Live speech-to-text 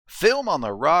Film on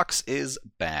the Rocks is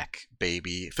back,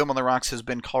 baby. Film on the Rocks has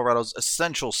been Colorado's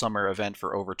essential summer event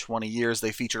for over 20 years.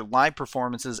 They feature live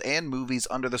performances and movies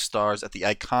under the stars at the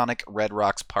iconic Red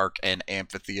Rocks Park and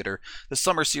Amphitheater. The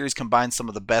summer series combines some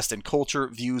of the best in culture,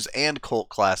 views, and cult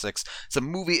classics. It's a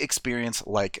movie experience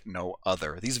like no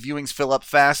other. These viewings fill up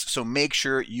fast, so make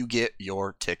sure you get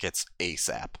your tickets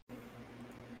ASAP.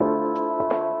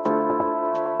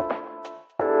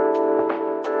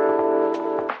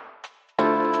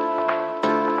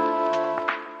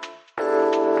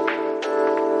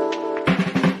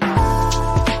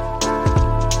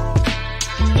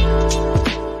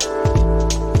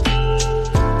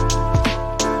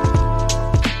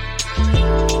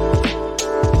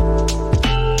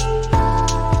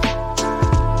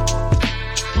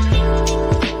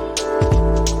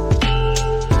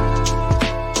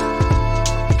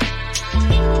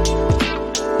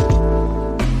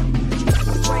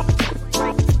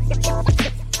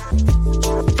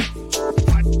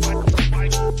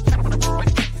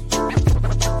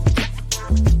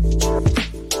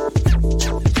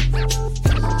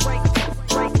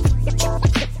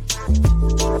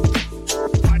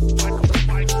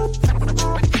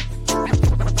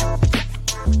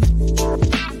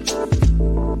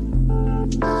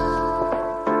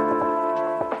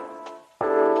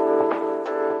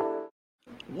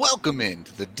 Welcome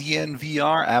into the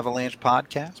DNVR Avalanche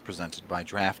Podcast, presented by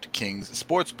DraftKings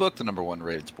Sportsbook, the number one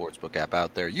rated sportsbook app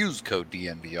out there. Use code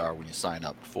DNVR when you sign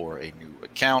up for a new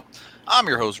account. I'm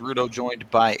your host, Rudo, joined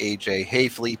by AJ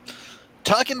Hafley.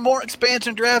 Talking more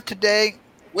expansion draft today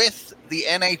with the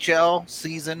NHL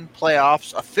season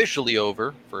playoffs officially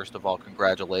over. First of all,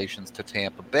 congratulations to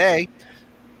Tampa Bay.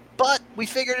 But we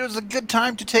figured it was a good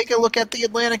time to take a look at the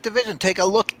Atlantic Division, take a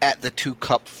look at the two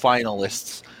Cup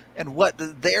finalists and what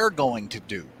they're going to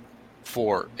do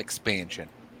for expansion.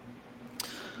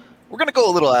 We're going to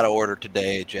go a little out of order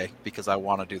today, AJ, because I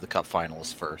want to do the Cup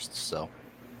finalists first. So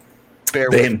bear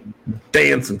with me.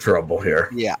 They in some trouble here.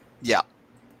 Yeah.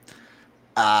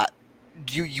 Do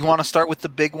you want to start with the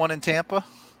big one in Tampa?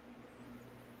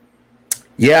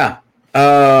 Yeah.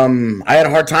 I had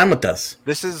a hard time with this.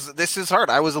 This is hard.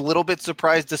 I was a little bit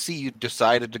surprised to see you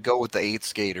decided to go with the 8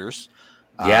 skaters.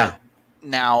 Yeah.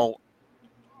 Now,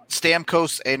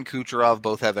 Stamkos and Kucherov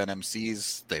both have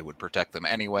NMCs. They would protect them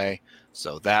anyway.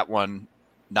 So that one,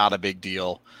 not a big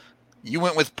deal. You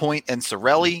went with Point and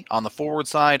Cirelli on the forward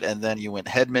side, and then you went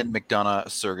Hedman, McDonough,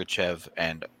 Sergachev,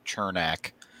 and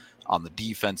Chernak on the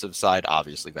defensive side.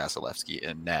 Obviously, Vasilevsky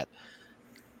in net.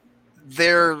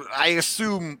 I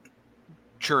assume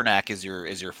Chernak is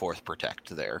your fourth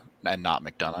protect there, and not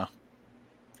McDonough.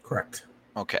 Correct.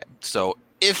 Okay, so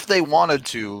if they wanted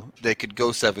to, they could go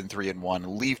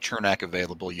 7-3-1, leave Chernak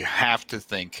available. You have to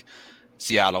think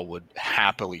Seattle would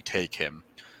happily take him.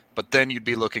 But then you'd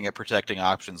be looking at protecting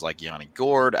options like Yanni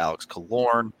Gourde, Alex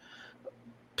Killorn,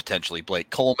 potentially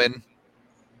Blake Coleman,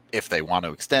 if they want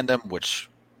to extend him, which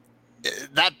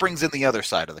that brings in the other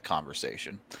side of the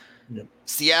conversation. Yep.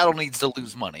 Seattle needs to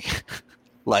lose money.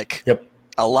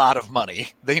 A lot of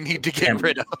money they need to get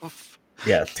rid of.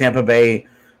 Yeah, Tampa Bay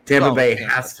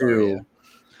has to.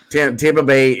 Tampa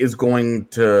Bay is going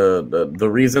to. The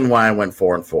reason why I went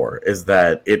 4-4 is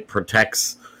that it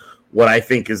protects what I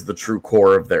think is the true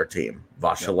core of their team.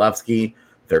 Vasilevsky,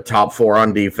 their top 4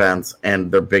 on defense,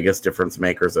 and their biggest difference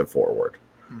makers at forward.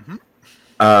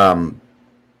 Mm-hmm.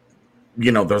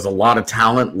 There's a lot of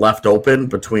talent left open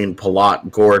between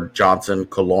Palat, Gourde, Johnson,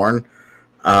 Killorn.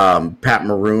 Pat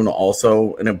Maroon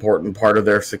also an important part of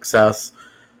their success.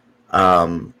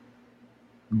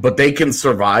 But they can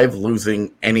survive losing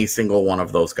any single one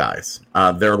of those guys.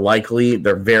 They're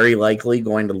very likely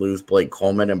going to lose Blake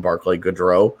Coleman and Barclay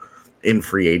Goodrow in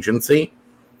free agency.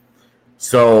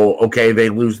 So, okay, they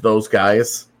lose those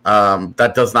guys.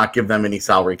 That does not give them any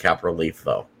salary cap relief,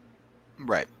 though.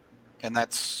 Right. And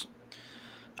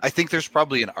I think there's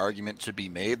probably an argument to be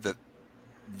made that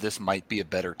this might be a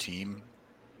better team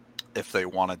if they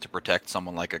wanted to protect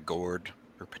someone like a Gourde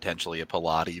or potentially a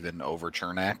Palat even over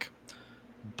Chernak.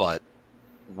 But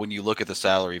when you look at the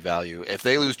salary value, if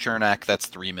they lose Chernak, that's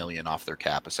 $3 million off their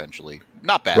cap, essentially.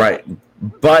 Not bad. Right.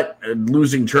 But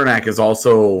losing Chernak is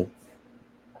also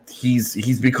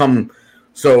he's become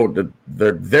so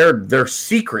their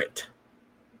secret,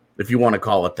 if you want to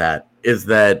call it that, is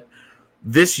that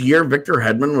this year Victor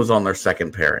Hedman was on their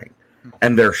second pairing,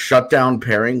 and their shutdown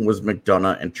pairing was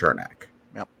McDonough and Chernak.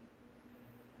 Yep.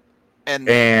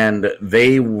 And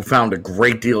they found a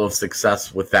great deal of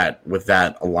success with that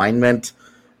alignment.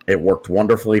 It worked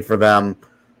wonderfly for them.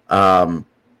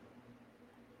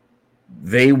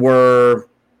 They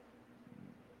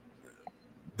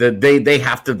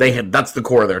That's the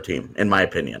core of their team, in my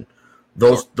opinion.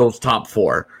 Those top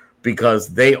four, because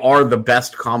they are the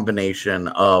best combination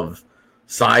of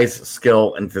size,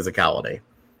 skill, and physicality.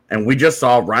 And we just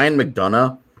saw Ryan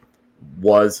McDonough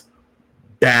was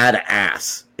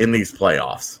badass in these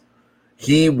playoffs.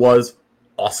 He was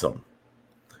awesome.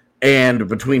 And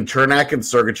between Chernak and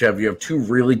Sergachev, you have two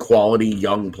really quality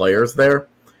young players there.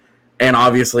 And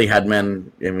obviously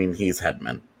Hedman, he's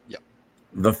Hedman. Yep.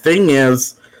 The thing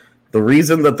is, the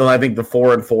reason that I think the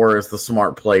 4-4 is the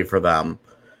smart play for them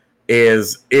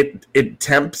is it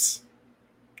tempts.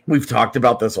 We've talked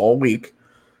about this all week.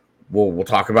 We'll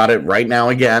talk about it right now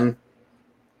again.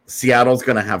 Seattle's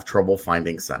going to have trouble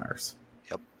finding centers.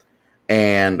 Yep.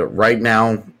 And right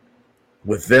now,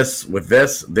 with this,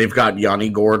 they've got Yanni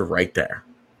Gourde right there.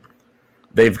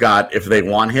 They've got, if they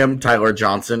want him, Tyler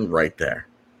Johnson right there.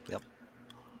 Yep.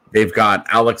 They've got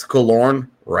Alex Killorn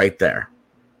right there.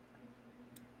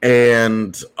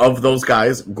 And of those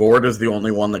guys, Gourde is the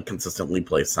only one that consistently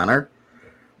plays center.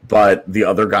 But the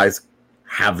other guys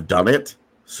have done it,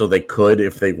 so they could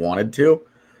if they wanted to.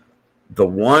 The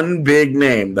one big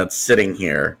name that's sitting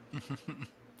here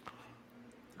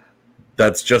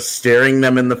that's just staring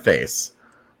them in the face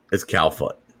is Cal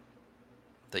Foote.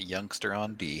 The youngster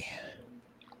on D.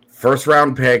 First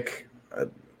round pick.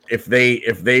 If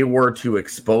they were to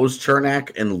expose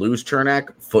Chernak and lose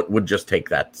Chernak, Foote would just take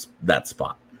that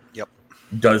spot. Yep.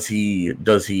 Does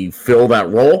he fill that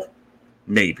role?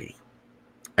 Maybe.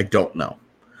 I don't know.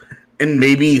 And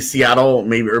maybe Seattle,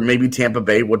 maybe Tampa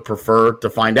Bay would prefer to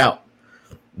find out.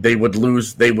 They would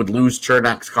lose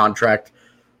Chernak's contract,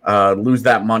 lose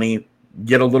that money,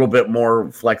 get a little bit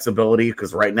more flexibility,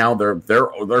 because right now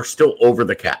they're still over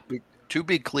the cap. To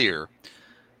be clear,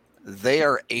 they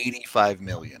are $85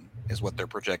 million is what their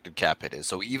projected cap hit is.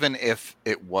 So even if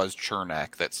it was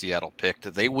Chernak that Seattle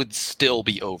picked, they would still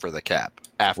be over the cap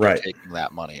after taking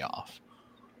that money off.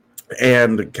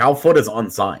 And Cal Foote is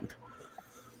unsigned,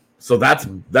 so that's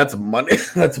money.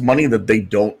 That's money that they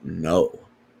don't know.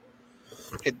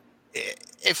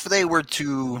 If they were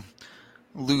to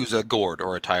lose a Gourde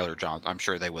or a Tyler Johnson, I'm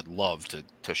sure they would love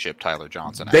to ship Tyler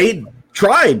Johnson out. They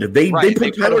tried. They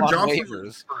put Tyler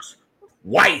Johnson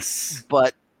twice,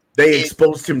 but they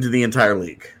exposed him to the entire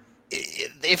league.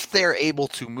 If they're able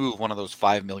to move one of those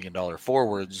 $5 million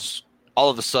forwards, all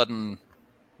of a sudden,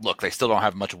 look, they still don't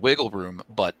have much wiggle room,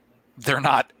 but they're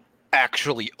not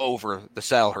actually over the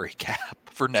salary cap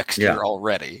for next year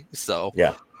already. So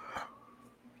yeah.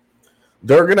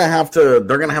 They're gonna have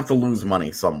to lose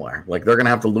money somewhere. Like, they're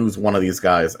gonna have to lose one of these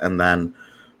guys, and then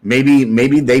maybe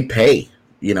they pay.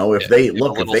 If they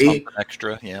look, if they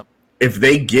extra, if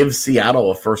they give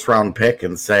Seattle a first round pick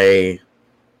and say,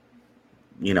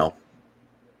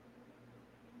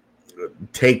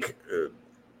 take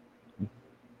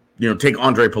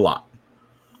Andre Palat,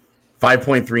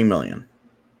 $5.3 million,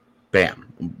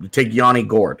 bam. Take Yanni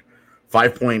Gourde,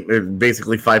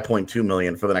 basically $5.2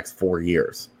 million for the next 4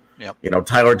 years. Yep.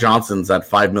 Tyler Johnson's at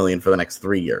 $5 million for the next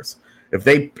 3 years. If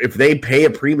they pay a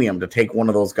premium to take one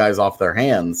of those guys off their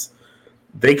hands,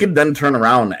 they could then turn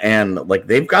around and, like,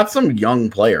 they've got some young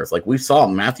players. Like, we saw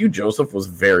Matthew Joseph was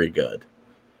very good.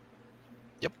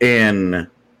 Yep. In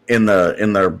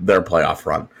their playoff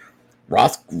run.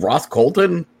 Ross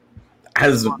Colton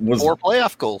was 4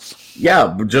 playoff goals.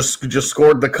 Yeah, just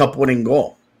scored the cup winning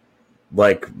goal.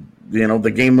 Like,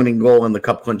 the game winning goal in the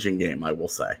cup clinching game, I will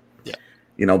say.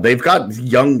 They've got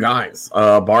young guys.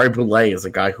 Barry Boulay is a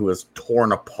guy who has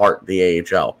torn apart the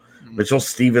AHL. Mm-hmm. Mitchell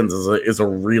Stevens is a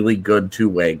really good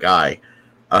two-way guy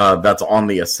that's on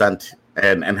the ascent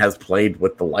and has played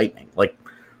with the Lightning. Like,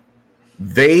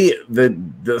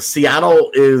 the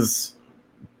Seattle is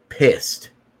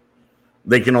pissed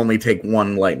they can only take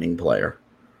one Lightning player.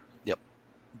 Yep.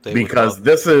 Because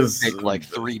this is take like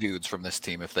 3 dudes from this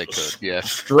team if they could. Yeah.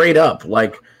 Straight up,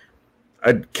 like.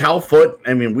 Cal Foote,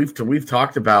 we've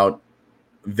talked about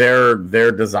their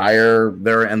desire,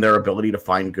 their ability to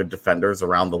find good defenders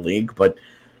around the league, but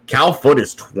Cal Foote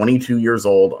is 22 years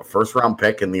old, a first-round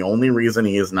pick, and the only reason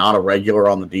he is not a regular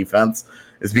on the defense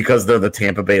is because they're the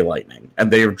Tampa Bay Lightning, and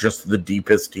they are just the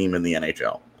deepest team in the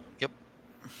NHL. Yep.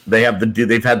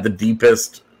 They've had the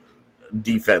deepest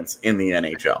defense in the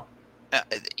NHL.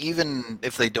 Even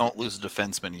if they don't lose a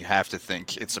defenseman, you have to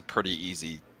think it's a pretty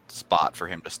easy spot for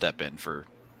him to step in for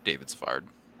David Savard.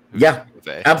 Yeah,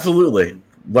 absolutely.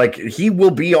 Like, he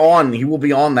will be on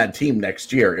that team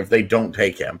next year if they don't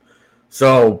take him.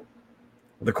 So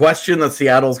the question that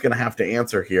Seattle's going to have to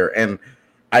answer here, and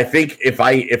I think if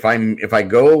I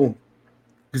go,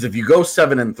 because if you go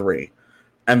 7-3,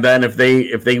 And then if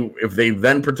they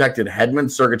then protected Hedman,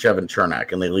 Sergachev, and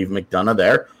Chernak, and they leave McDonough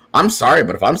there, I'm sorry,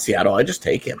 but if I'm Seattle, I just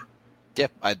take him. Yeah,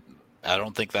 I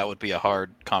don't think that would be a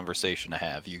hard conversation to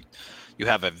have. You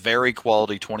have a very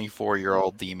quality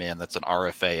 24-year-old D-man that's an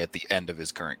RFA at the end of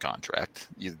his current contract.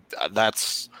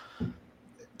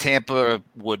 Tampa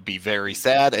would be very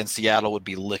sad, and Seattle would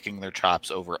be licking their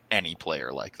chops over any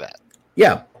player like that.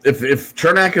 Yeah, if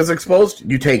Chernak is exposed,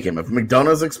 you take him. If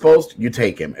McDonough is exposed, you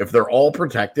take him. If they're all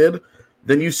protected,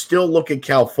 then you still look at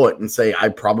Cal Foote and say, I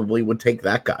probably would take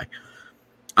that guy.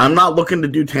 I'm not looking to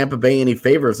do Tampa Bay any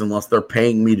favors unless they're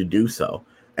paying me to do so.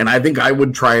 And I think I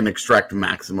would try and extract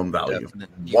maximum value.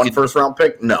 One first-round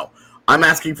pick? No. I'm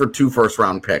asking for 2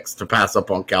 first-round picks to pass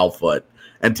up on Cal Foote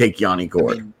and take Yanni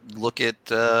Gourde. I mean, look at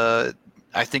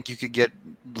I think you could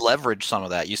leverage some of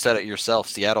that. You said it yourself.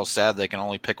 Seattle's sad they can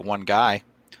only pick one guy.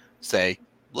 Say,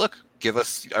 look, give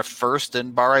us a first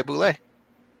in Barre Boulet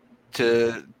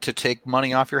to take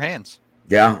money off your hands.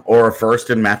 Yeah, or a first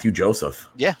in Matthew Joseph.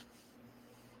 Yeah.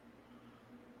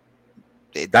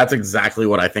 That's exactly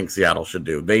what I think Seattle should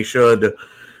do. They should,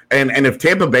 and if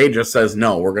Tampa Bay just says,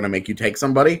 no, we're going to make you take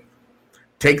somebody,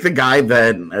 take the guy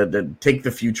take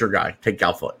the future guy, take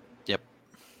Cal Foote. Yep.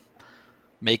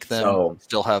 Make them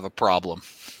still have a problem.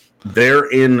 They're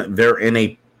in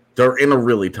a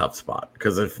really tough spot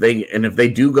because if they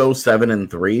do go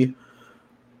 7-3,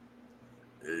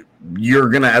 you're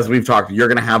gonna, as we've talked, you're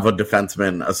gonna have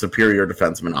a superior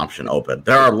defenseman option open.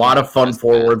 There are a lot of fun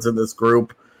forwards in this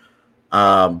group.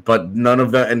 But none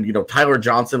of them, and Tyler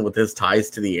Johnson with his ties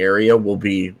to the area will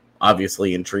be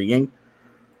obviously intriguing.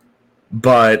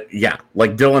 But yeah,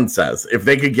 like Dylan says, if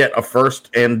they could get a first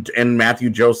and Matthew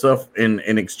Joseph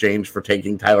in exchange for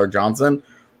taking Tyler Johnson,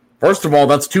 first of all,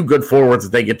 that's 2 good forwards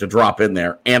that they get to drop in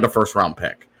there and a first round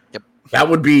pick. Yep. That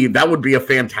would be a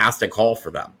fantastic haul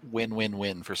for them.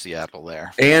 Win-win-win for Seattle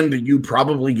there. And you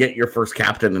probably get your first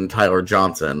captain in Tyler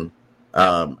Johnson,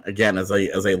 again as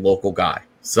a local guy.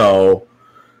 So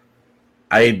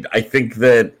I think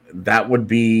that would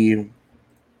be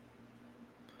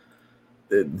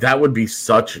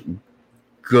such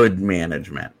good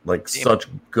management, such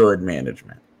good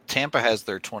management. Tampa has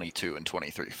their 22 and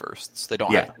 23 firsts. They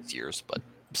don't have this year's, but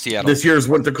Seattle this year's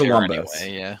went to Columbus.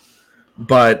 Anyway, yeah.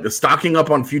 But stocking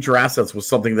up on future assets was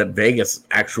something that Vegas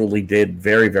actually did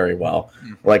very, very well.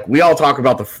 Mm-hmm. Like we all talk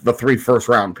about the 3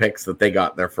 first-round picks that they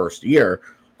got their first year.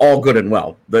 All good and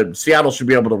well. The Seattle should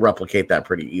be able to replicate that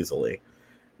pretty easily.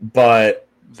 But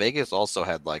Vegas also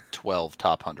had 12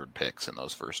 top 100 picks in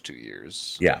those first 2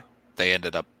 years. Yeah. They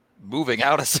ended up moving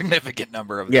out a significant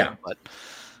number of them, but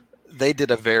they did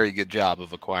a very good job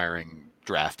of acquiring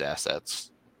draft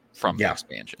assets from the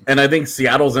expansion. And I think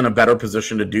Seattle's in a better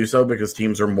position to do so because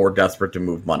teams are more desperate to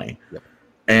move money. Yep.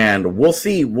 And we'll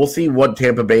see what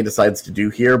Tampa Bay decides to do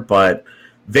here, but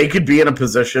they could be in a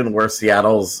position where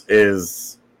Seattle's is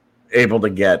able to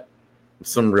get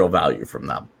some real value from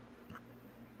them.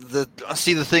 The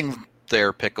thing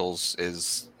there, Pickles,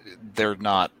 is they're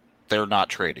not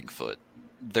trading Foot.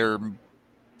 They're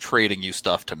trading you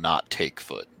stuff to not take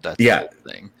Foot. That's the whole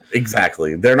thing.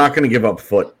 Exactly. They're not going to give up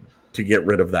Foot to get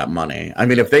rid of that money. I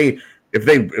mean, if they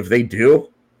do,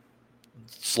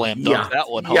 slam dunk that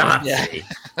one home. Yeah.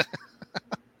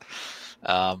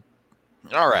 All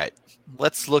right.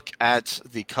 Let's look at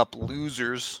the Cup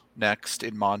losers next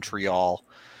in Montreal.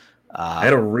 I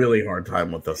had a really hard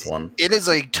time with this one. It is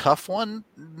a tough one.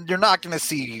 You're not going to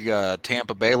see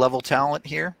Tampa Bay level talent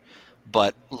here.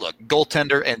 But look,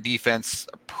 goaltender and defense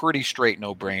are pretty straight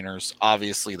no-brainers.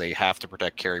 Obviously, they have to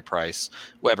protect Carey Price,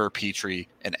 Weber, Petrie,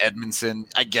 and Edmondson.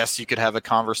 I guess you could have a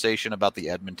conversation about the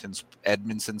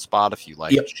Edmondson spot if you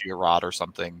like Sherratt or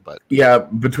something. But yeah,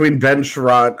 between Ben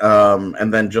Sherratt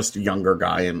and then just a younger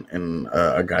guy and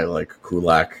a guy like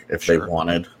Kulak if they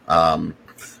wanted.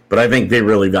 But I think they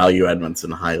really value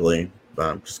Edmondson highly,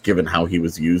 just given how he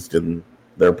was used in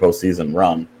their postseason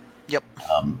run. Yep.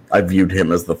 I viewed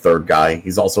him as the third guy.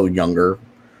 He's also younger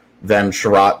than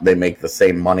Sherratt. They make the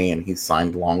same money, and he's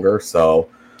signed longer. So,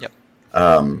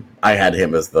 I had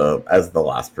him as the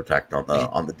last protect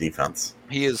on the defense.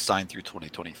 He is signed through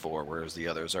 2024, whereas the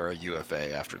others are a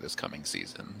UFA after this coming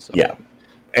season. So. Yeah,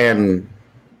 and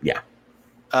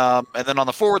and then on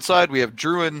the forward side, we have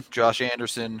Drouin, Josh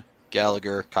Anderson,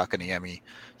 Gallagher, Kakaniemi,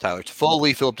 Tyler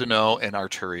Toffoli, Philip Deneau, and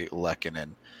Arturi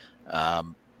Lehkonen.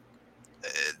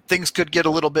 Things could get a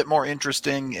little bit more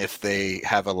interesting if they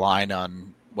have a line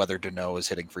on whether Deneau is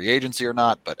hitting free agency or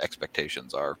not, but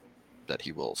expectations are that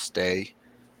he will stay.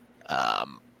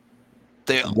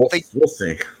 We'll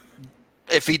see.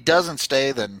 If he doesn't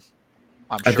stay, then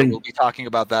I think we'll be talking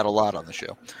about that a lot on the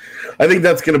show. I think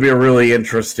that's going to be a really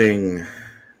interesting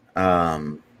I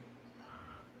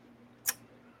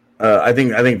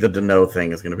think the Danault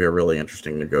thing is going to be a really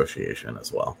interesting negotiation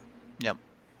as well. Yep.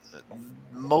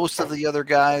 Most of the other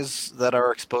guys that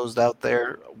are exposed out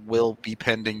there will be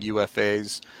pending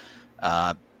UFAs.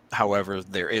 However,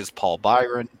 there is Paul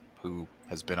Byron, who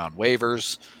has been on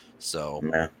waivers, so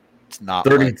it's not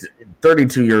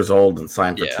 32 years old and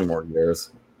signed for 2 more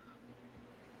years.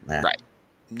 Right.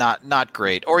 Not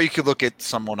great. Or you could look at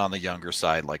someone on the younger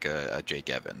side, like a Jake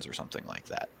Evans or something like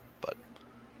that. But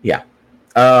yeah.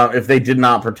 If they did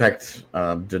not protect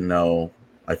Danault,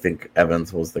 I think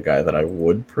Evans was the guy that I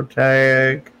would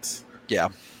protect. Yeah.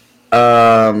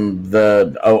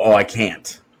 I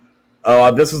can't.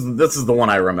 Oh, this is the one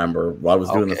I remember. I was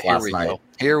doing this last night.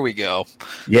 Here we go.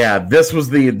 Yeah, this was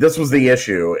the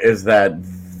issue, is that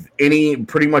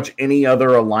pretty much any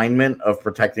other alignment of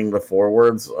protecting the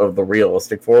forwards, of the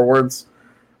realistic forwards,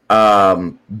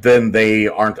 then they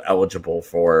aren't eligible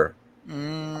for.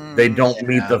 They don't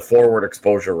meet the forward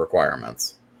exposure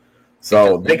requirements.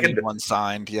 So they could one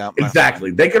signed,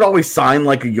 exactly. They could always sign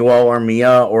like a Yoel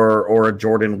Armia or a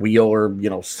Jordan Wheel, or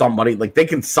somebody, like they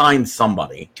can sign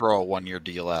somebody, throw a 1-year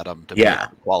deal at them to be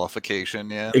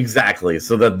qualification. Exactly.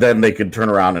 So that then they could turn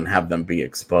around and have them be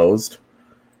exposed.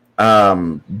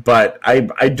 But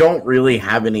I don't really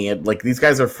have any, like, these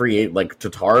guys are free. Like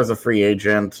Tatar is a free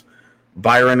agent,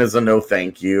 Byron is a no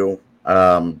thank you,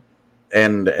 and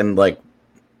like.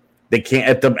 They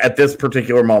can't at this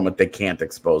particular moment. They can't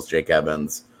expose Jake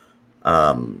Evans,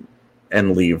 and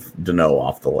leave Danault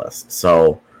off the list.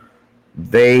 So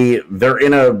they're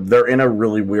in a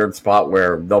really weird spot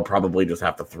where they'll probably just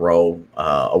have to throw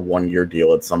a 1-year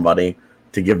deal at somebody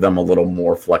to give them a little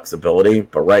more flexibility.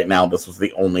 But right now, this was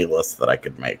the only list that I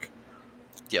could make.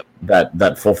 Yep.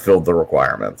 That fulfilled the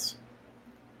requirements.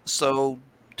 So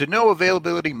Danault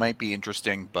availability might be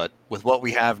interesting, but with what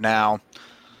we have now.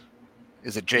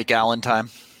 Is it Jake Allen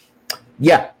time?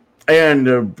 Yeah, and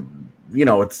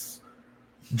it's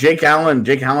Jake Allen.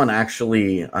 Jake Allen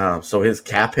actually. So his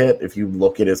cap hit. If you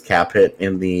look at his cap hit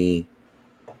in the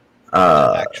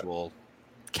actual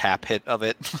cap hit of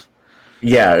it.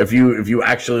 Yeah, if you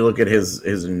actually look at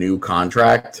his new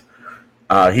contract,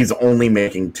 he's only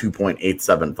making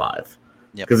 2.875.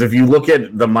 Because if you look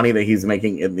at the money that he's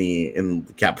making in the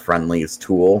Cap Friendly's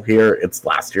tool here, it's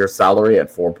last year's salary at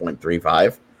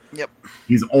 4.35. Yep.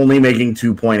 He's only making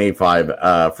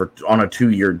 2.85 on a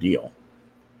 2-year deal.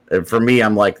 And for me,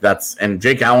 I'm like, and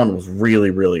Jake Allen was really,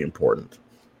 really important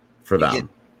for them.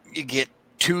 You get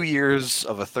 2 years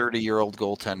of a 30-year-old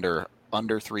goaltender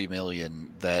under $3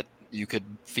 million that you could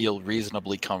feel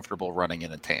reasonably comfortable running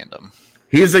in a tandem.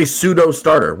 He is a pseudo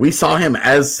starter. We saw him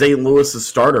as St. Louis's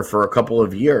starter for a couple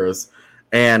of years,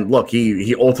 and look,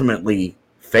 he ultimately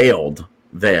failed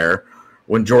there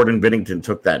when Jordan Binnington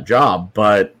took that job,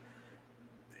 but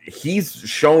he's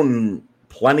shown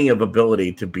plenty of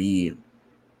ability to be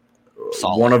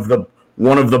one of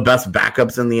the best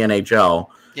backups in the NHL.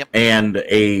 Yep. And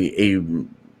a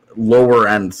lower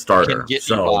end starter. Can get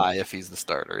you by if he's the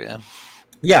starter,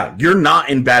 Yeah, you're not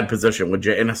in bad position with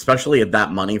and especially at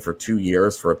that money for 2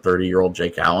 years for a 30-year-old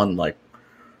Jake Allen. Like,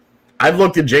 I've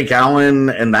looked at Jake Allen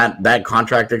and that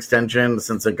contract extension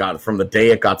since from the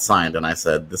day it got signed, and I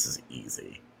said, this is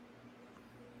easy.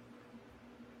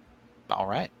 All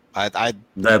right.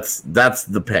 That's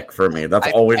the pick for me.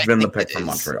 That's always been the pick for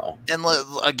Montreal. And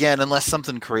again, unless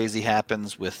something crazy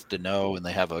happens with Danault and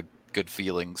they have a good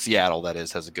feeling, Seattle that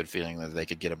is has a good feeling that they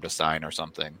could get him to sign or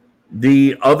something.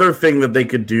 The other thing that they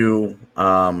could do,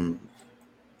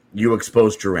 you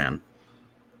expose Duran.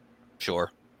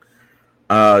 Sure.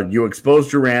 You expose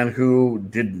Duran, who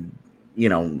did,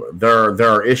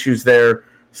 there are issues there.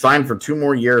 Signed for 2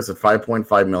 more years at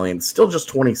 $5.5 million. Still just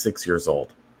 26 years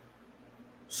old.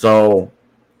 So,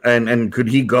 and could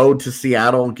he go to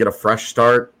Seattle, get a fresh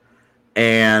start,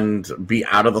 and be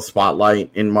out of the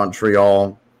spotlight in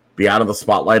Montreal, be out of the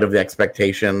spotlight of the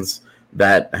expectations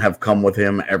that have come with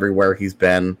him everywhere he's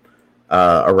been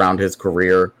around his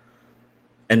career,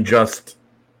 and just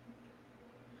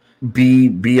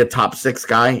be a top 6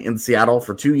 guy in Seattle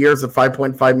for 2 years at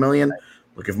 $5.5 million?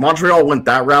 Look, if Montreal went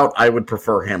that route, I would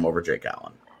prefer him over Jake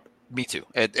Allen. Me too.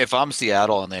 If I'm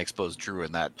Seattle and they expose Drew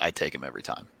in that, I take him every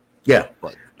time. Yeah,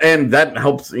 and that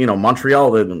helps,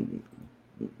 Montreal,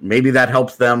 maybe that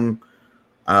helps them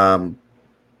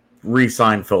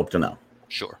re-sign Philip Danault.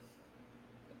 Sure.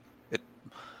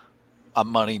 A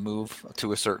money move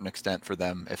to a certain extent for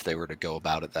them if they were to go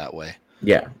about it that way.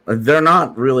 Yeah, they're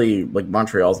not really,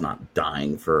 Montreal's not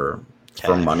dying for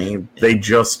money. Yeah. They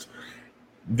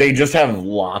just have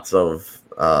lots of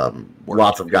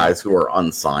guys who are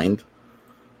unsigned.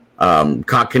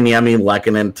 Kotkaniemi,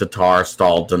 Lehkonen, Tatar,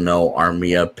 Stahl, Deneau,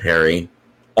 Armia, Perry,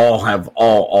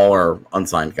 all are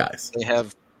unsigned guys. They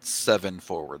have 7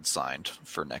 forwards signed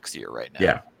for next year right now.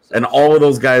 Yeah, so. And all of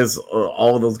those guys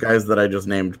that I just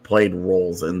named played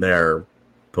roles in their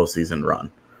postseason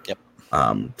run. Yep.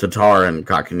 Tatar and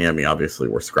Kotkaniemi obviously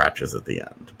were scratches at the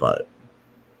end, but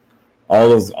all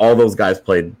those guys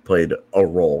played a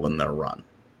role in their run.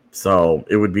 So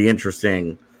it would be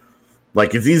interesting.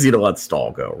 Like, it's easy to let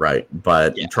Stahl go, right?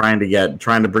 But trying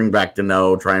to bring back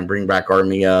Deneau, try and bring back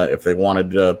Armia if they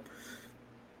wanted to.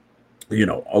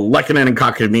 Lehkonen and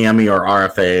Kotkaniemi are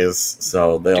RFAs,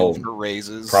 so they'll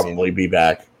raises, probably be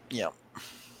back. Yeah.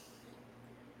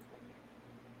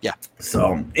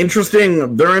 So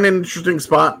interesting. They're in an interesting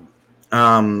spot,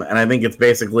 and I think it's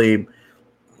basically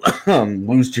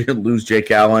lose Jake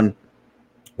Allen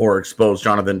or expose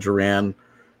Jonathan Duran,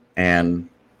 and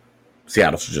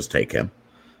Seattle should just take him.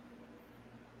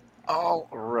 All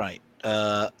right.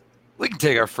 We can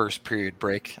take our first period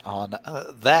break on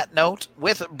that note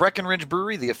with Breckenridge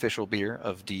Brewery, the official beer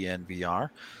of DNVR.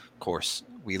 Of course,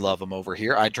 we love them over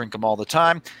here. I drink them all the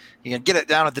time. You can get it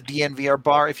down at the DNVR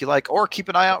bar if you like, or keep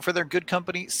an eye out for their good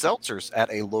company seltzers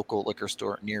at a local liquor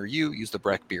store near you. Use the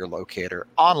Breck Beer Locator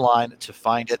online to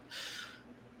find it.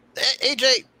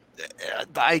 AJ,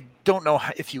 I don't know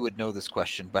if you would know this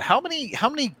question, but how many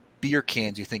beer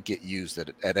cans do you think get used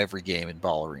at every game in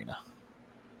Ball Arena?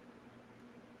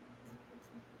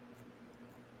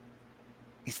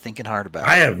 He's thinking hard about it.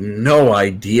 I have no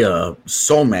idea.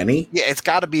 So many. Yeah, it's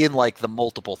got to be in like the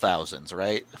multiple thousands,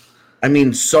 right? I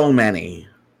mean, so many.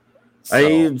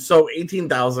 So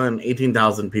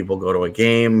 18,000 people go to a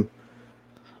game.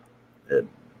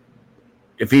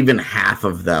 If even half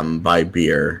of them buy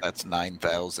beer. That's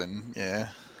 9,000, yeah.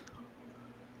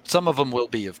 Some of them will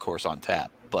be, of course, on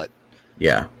tap, but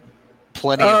yeah.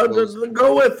 Plenty of those.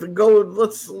 Let's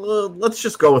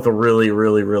just go with a really,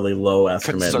 really, really low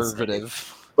estimate.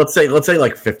 Conservative. Let's say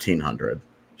like 1,500.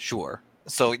 Sure.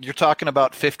 So you're talking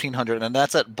about 1,500, and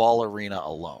that's at Ball Arena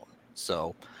alone.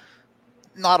 So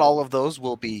not all of those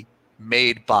will be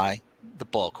made by the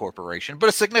Ball Corporation, but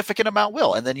a significant amount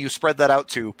will. And then you spread that out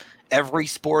to every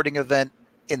sporting event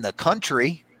in the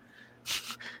country,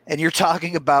 and you're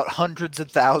talking about hundreds of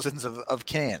thousands of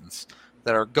cans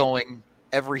that are going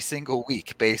every single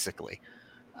week, basically.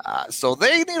 So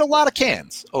they need a lot of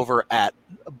cans over at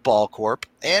Ball Corp,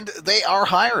 and they are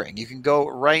hiring. You can go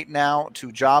right now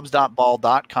to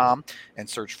jobs.ball.com and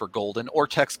search for Golden, or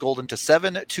text Golden to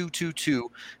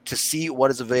 7222 to see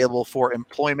what is available for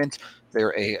employment.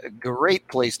 They're a great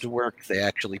place to work. They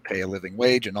actually pay a living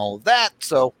wage and all of that.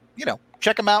 So,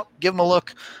 check them out. Give them a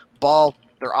look. Ball,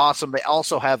 they're awesome. They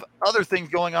also have other things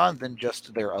going on than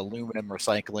just their aluminum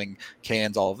recycling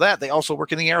cans, all of that. They also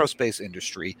work in the aerospace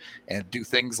industry and do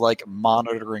things like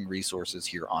monitoring resources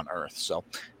here on Earth. So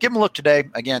give them a look today.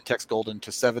 Again, text Golden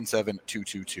to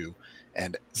 77222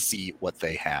 and see what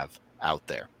they have out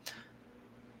there.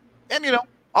 And,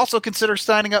 also consider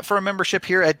signing up for a membership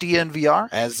here at DNVR,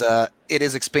 as it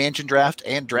is expansion draft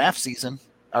and draft season.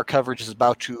 Our coverage is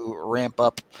about to ramp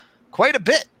up quite a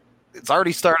bit. It's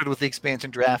already started with the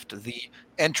expansion draft. The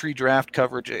entry draft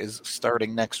coverage is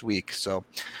starting next week. So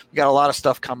we got a lot of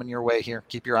stuff coming your way here.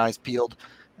 Keep your eyes peeled.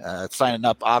 Signing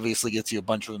up obviously gets you a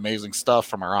bunch of amazing stuff,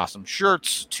 from our awesome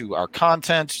shirts to our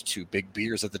content to big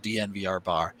beers at the DNVR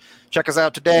bar. Check us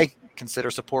out today.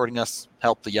 Consider supporting us.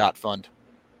 Help the Yacht Fund.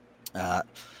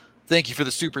 Thank you for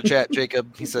the super chat,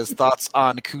 Jacob. He says, thoughts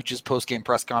on Cooch's post-game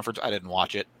press conference? I didn't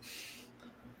watch it.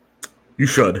 You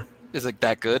should. Is it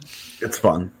that good? It's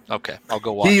fun. Okay, I'll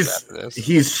go watch after this.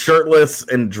 He's shirtless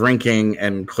and drinking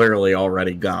and clearly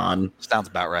already gone. Sounds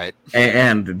about right.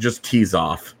 And just tease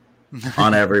off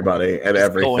on everybody and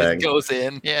everything. Goes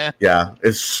in, yeah. Yeah,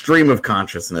 it's stream of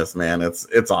consciousness, man. It's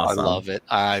awesome.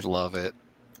 I love it.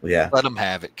 Yeah. Let him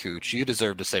have it, Cooch. You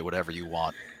deserve to say whatever you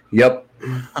want. Yep.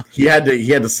 He had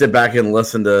to sit back and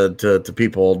listen to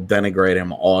people denigrate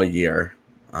him all year.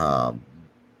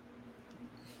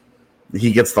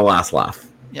 He gets the last laugh.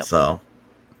 Yep. So,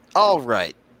 all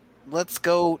right, let's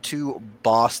go to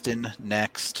Boston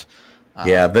next.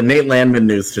 The Nate Landman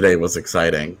news today was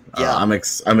exciting. Yeah, I'm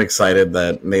excited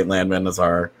that Nate Landman is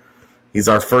our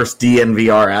first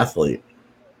DNVR athlete.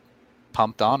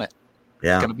 Pumped on it.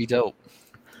 Yeah, it's gonna be dope.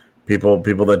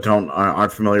 People that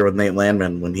aren't familiar with Nate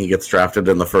Landman, when he gets drafted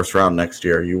in the first round next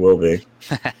year, you will be.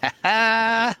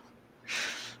 Back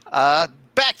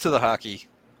to the hockey.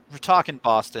 We're talking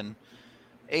Boston.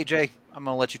 AJ, I'm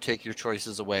going to let you take your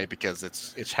choices away because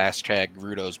it's hashtag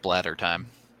Rudo's bladder time.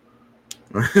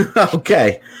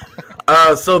 Okay.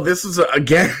 So this is,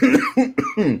 again,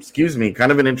 excuse me,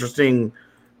 kind of an interesting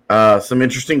Some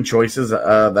interesting choices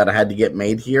that I had to get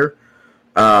made here.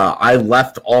 I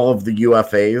left all of the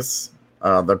UFAs,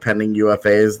 the pending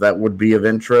UFAs that would be of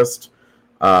interest,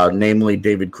 namely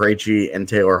David Krejci and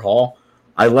Taylor Hall.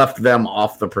 I left them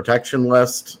off the protection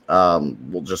list.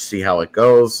 We'll just see how it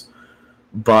goes.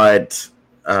 But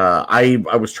I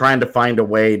was trying to find a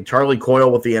way. Charlie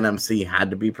Coyle with the NMC had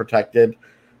to be protected.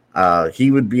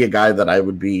 He would be a guy that I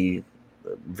would be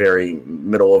very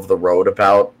middle of the road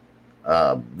about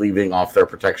leaving off their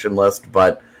protection list.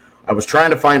 But I was trying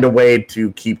to find a way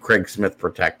to keep Craig Smith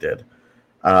protected.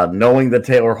 Knowing that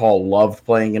Taylor Hall loved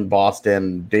playing in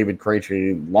Boston, David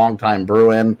Krejci, longtime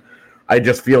Bruin, I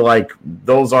just feel like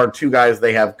those are two guys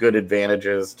they have good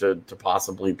advantages to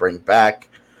possibly bring back.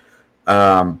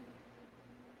 And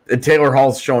Taylor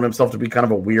Hall's shown himself to be kind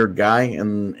of a weird guy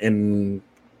in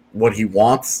what he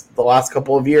wants the last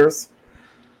couple of years.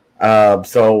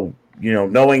 So,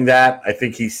 knowing that, I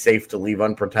think he's safe to leave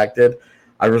unprotected.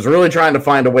 I was really trying to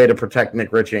find a way to protect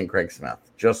Nick Ritchie and Craig Smith.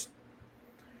 Just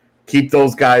keep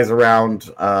those guys around.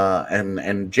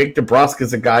 And Jake DeBrusk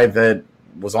is a guy that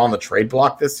was on the trade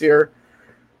block this year.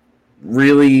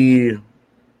 Really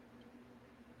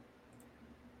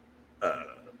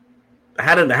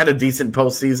had a decent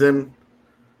postseason.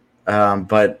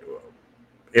 But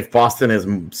if Boston is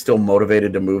still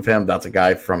motivated to move him, that's a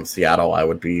guy from Seattle I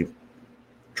would be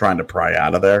trying to pry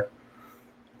out of there.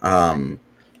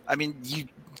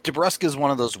 DeBrusk is one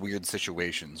of those weird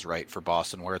situations, right, for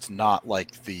Boston, where it's not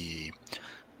like the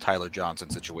Tyler Johnson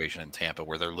situation in Tampa,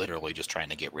 where they're literally just trying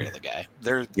to get rid of the guy.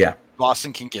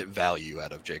 Boston can get value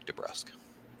out of Jake DeBrusk.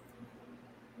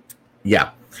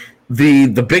 Yeah. The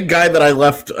big guy that I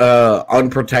left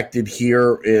unprotected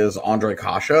here is Andre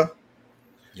Kasha.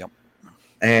 Yep.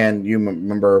 And you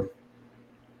remember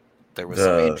there was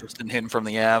some interest in him from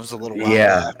the Avs a little while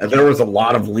back. Yeah, there was a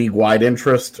lot of league-wide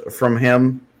interest from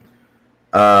him.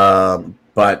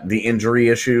 But the injury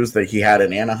issues that he had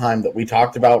in Anaheim that we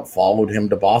talked about followed him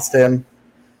to Boston.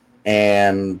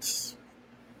 And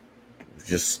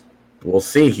just we'll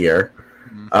see here.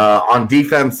 On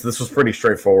defense, this was pretty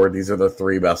straightforward. These are the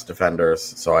three best defenders,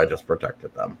 so I just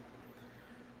protected them.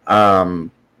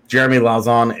 Jeremy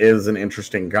Lauzon is an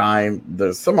interesting guy.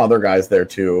 There's some other guys there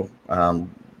too,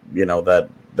 that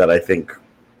I think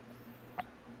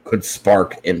could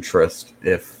spark interest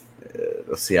if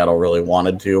Seattle really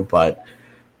wanted to. But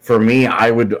for me,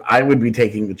 I would be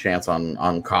taking the chance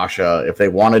on Kasha if they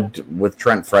wanted with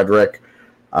Trent Frederick,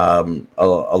 a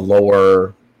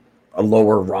lower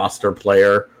roster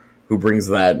player who brings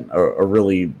that a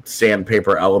really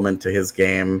sandpaper element to his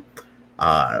game,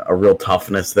 a real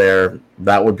toughness there.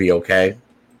 That would be okay.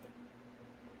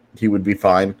 He would be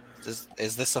fine.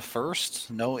 Is this a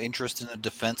first? No interest in a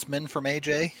defenseman from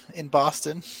AJ in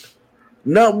Boston?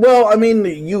 No, well, I mean,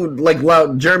 you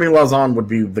Jeremy Lauzon would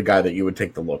be the guy that you would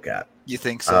take the look at. You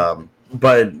think so?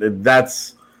 But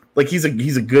that's he's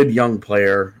a good young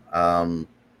player. I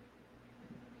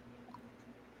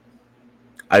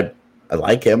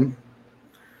like him,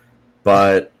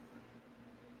 but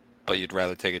you'd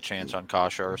rather take a chance on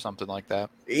Kasha or something like that.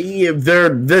 Yeah,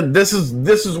 this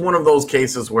is one of those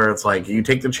cases where it's like you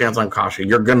take the chance on Kasha,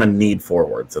 you're gonna need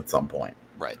forwards at some point,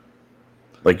 right?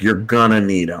 Like you're gonna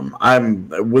need them. I'm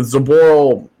with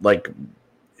Zaboral.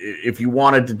 If you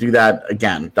wanted to do that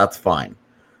again, that's fine.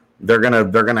 They're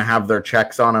gonna have their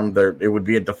checks on him. It would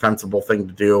be a defensible thing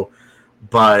to do,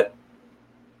 but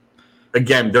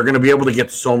again, they're going to be able to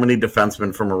get so many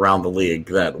defensemen from around the league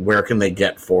that where can they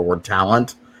get forward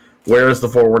talent? Where is the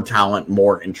forward talent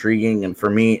more intriguing? And for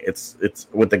me, it's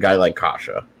with a guy like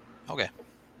Kasha. Okay.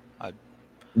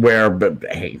 But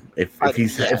hey, if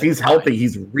he's healthy,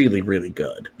 he's really, really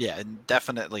good. Yeah, and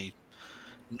definitely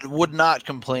would not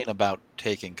complain about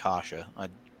taking Kasha.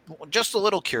 I'm just a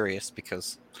little curious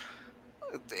because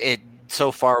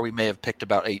so far we may have picked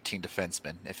about 18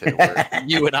 defensemen if it were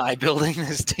you and I building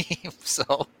this team.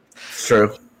 So it's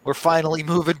true. We're finally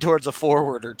moving towards a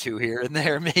forward or two here and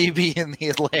there, maybe in the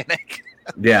Atlantic.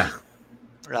 Yeah.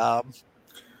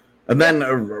 And then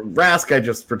Rask I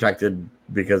just protected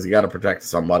because you got to protect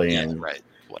somebody. Yeah, and right.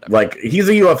 Whatever. He's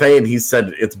a UFA and he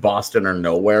said it's Boston or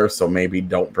nowhere, so maybe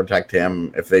don't protect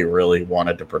him if they really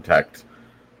wanted to protect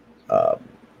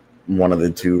one of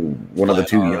the two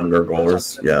younger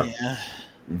goalers. Yeah.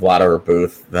 Vlad or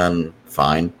Booth, then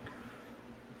fine.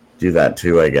 Do that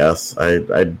too, I guess.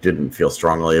 I didn't feel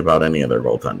strongly about any of their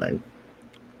goaltending.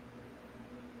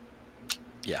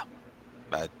 Yeah.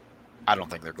 I don't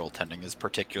think their goaltending is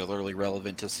particularly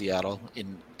relevant to Seattle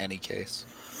in any case.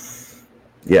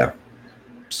 Yeah.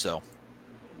 So,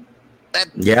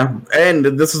 Yeah, and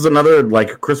this is another,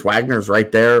 like, Chris Wagner's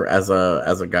right there as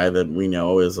a guy that we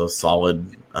know is a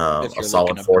solid If you're looking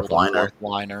solid to fourth build a liner. fourth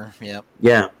liner, yep.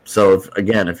 Yeah. So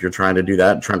if you're trying to do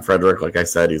that, Trent Frederick, like I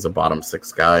said, he's a bottom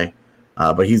six guy,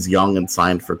 but he's young and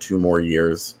signed for 2 more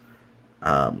years.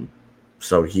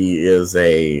 So he is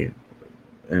an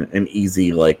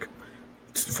easy, like,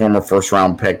 former first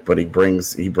round pick, but he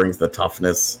brings the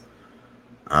toughness.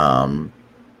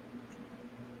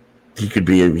 He could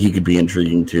be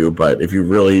intriguing too, but if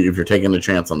you're taking a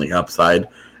chance on the upside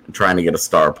and trying to get a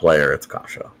star player, it's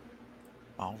Kasha.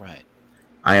 All right.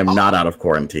 I am not out of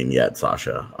quarantine yet,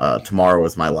 Sasha. Tomorrow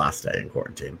is my last day in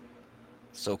quarantine.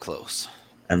 So close.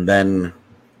 And then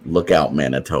look out,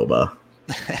 Manitoba.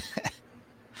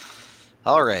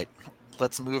 All right.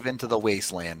 Let's move into the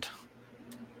wasteland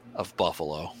of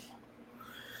Buffalo.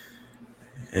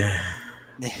 They're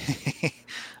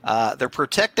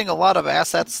protecting a lot of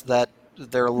assets that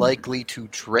they're likely to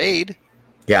trade.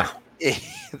 Yeah.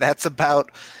 That's about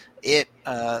it.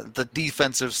 The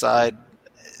defensive side,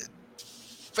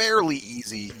 fairly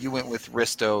easy. You went with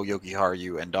Risto,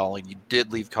 Jokiharju, and Dahlin. You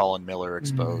did leave Colin Miller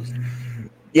exposed.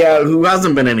 Yeah, who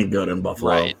hasn't been any good in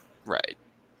Buffalo. Right.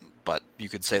 But you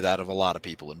could say that of a lot of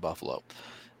people in Buffalo.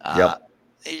 Yep.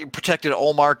 You protected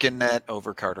Olmark in net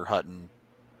over Carter Hutton.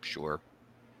 Sure.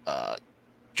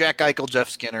 Jack Eichel, Jeff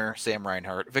Skinner, Sam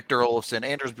Reinhart, Victor Olofsson,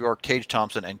 Anders Bjork, Tage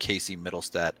Thompson, and Casey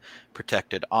Middlestat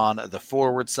protected on the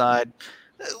forward side.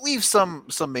 Leave some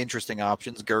interesting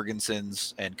options.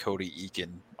 Gergensons and Cody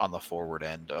Eakin on the forward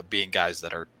end, being guys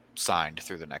that are signed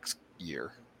through the next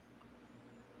year.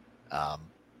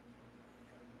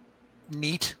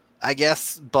 Neat, I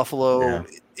guess. Buffalo,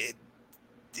 yeah.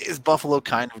 Is Buffalo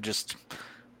kind of just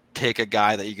take a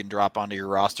guy that you can drop onto your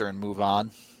roster and move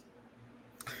on?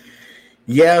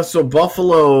 Yeah, so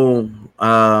Buffalo,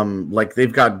 like,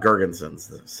 they've got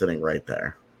Gergensons sitting right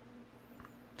there.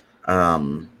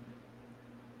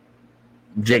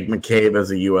 Jake McCabe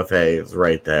as a UFA is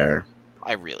right there.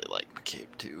 I really like McCabe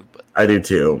too, but I do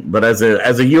too. But as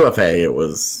a UFA, it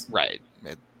was right.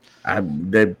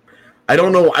 I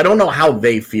don't know how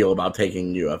they feel about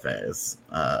taking UFAs.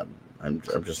 I'm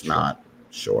just not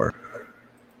sure.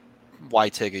 Why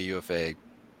take a UFA,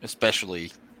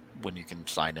 especially when you can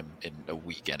sign him in a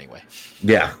week anyway?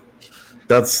 Yeah,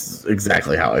 that's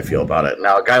exactly how I feel about it.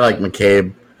 Now, a guy like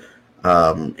McCabe,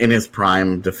 in his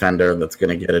prime, defender that's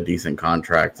going to get a decent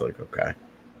contract, like, okay.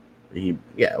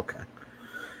 Okay.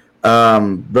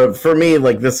 But for me,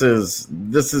 like, this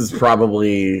is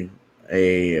probably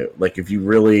like, if you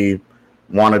really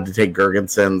wanted to take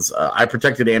Gergensons, I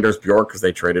protected Anders Bjork because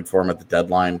they traded for him at the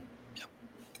deadline. Yep.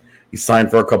 He signed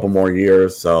for a couple more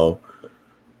years, so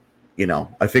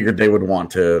I figured they would want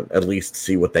to at least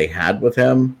see what they had with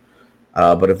him.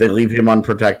 But if they leave him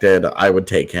unprotected, I would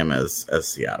take him as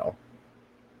Seattle.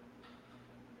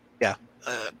 Yeah.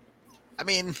 I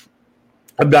mean,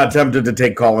 I'm not tempted to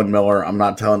take Colin Miller. I'm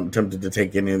not tempted to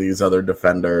take any of these other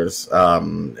defenders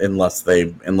unless they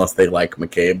like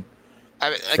McCabe.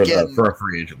 For a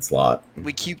free agent slot.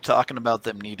 We keep talking about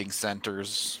them needing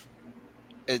centers.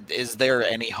 Is there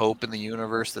any hope in the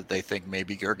universe that they think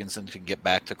maybe Gergensen can get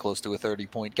back to close to a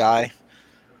 30-point guy?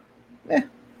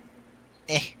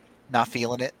 Not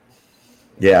feeling it.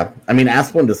 Yeah, I mean,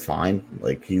 Asplund is fine.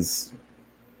 Like, he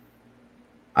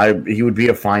would be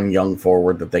a fine young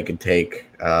forward that they could take,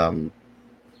 and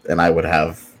I would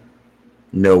have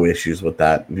no issues with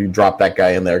that. If you drop that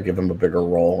guy in there, give him a bigger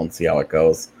role, and see how it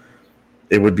goes,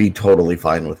 it would be totally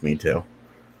fine with me too.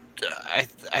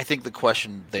 I think the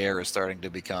question there is starting to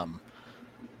become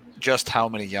just how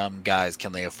many young guys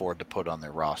can they afford to put on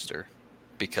their roster?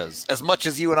 Because as much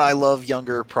as you and I love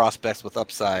younger prospects with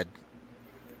upside,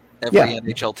 every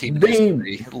NHL team in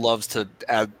history loves to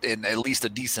add in at least a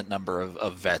decent number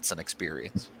of vets and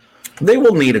experience. They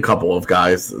will need a couple of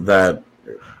guys that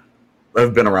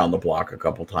have been around the block a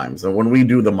couple times. And when we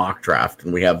do the mock draft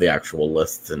and we have the actual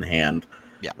lists in hand,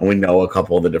 and we know a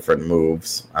couple of the different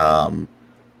moves,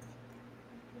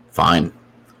 fine.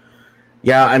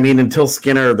 Yeah, I mean, until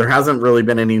Skinner, there hasn't really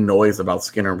been any noise about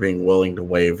Skinner being willing to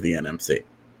waive the NMC.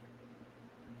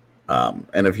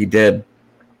 And if he did,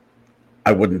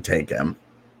 I wouldn't take him.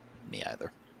 Me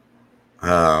either.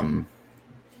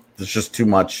 There's just too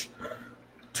much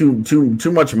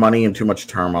money and too much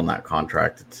term on that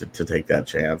contract to take that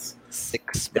chance.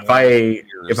 If I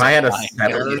had a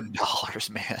center,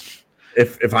 man.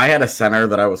 If I had a center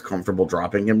that I was comfortable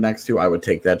dropping him next to, I would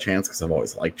take that chance because I've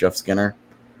always liked Jeff Skinner.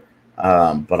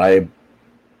 But I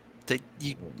take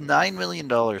 $9 million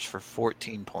for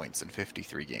 14 points in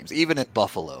 53 games, even at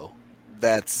Buffalo.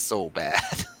 That's so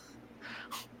bad.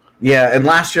 Yeah, and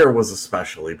last year was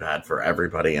especially bad for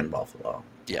everybody in Buffalo.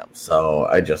 Yeah. So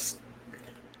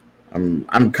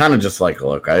I'm kind of just like,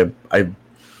 look, I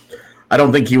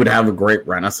don't think he would have a great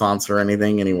renaissance or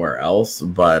anything anywhere else,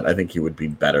 but I think he would be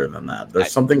better than that.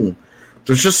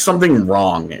 There's just something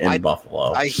wrong in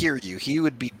Buffalo. I hear you. He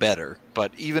would be better,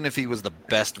 but even if he was the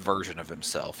best version of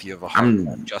himself, you have a hard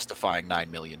time justifying $9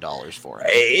 million for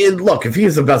him. Look, if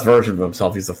he's the best version of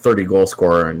himself, he's a 30-goal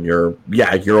scorer, and you're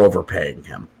overpaying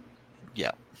him.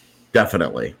 Yeah.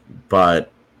 Definitely.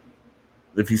 But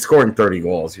if he's scoring 30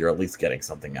 goals, you're at least getting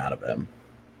something out of him.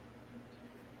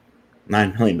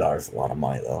 $9 million is a lot of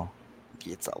money, though.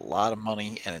 It's a lot of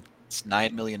money, and it's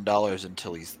 $9 million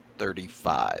until he's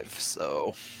 35.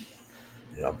 So,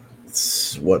 yeah,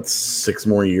 it's 6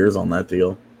 more years on that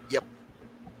deal. Yep.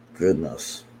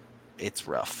 Goodness, it's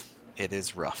rough. It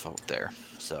is rough out there.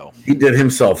 So he did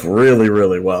himself really,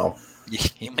 really well.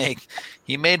 He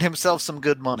made himself some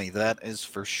good money. That is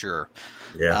for sure.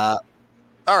 Yeah.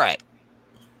 All right,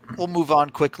 we'll move on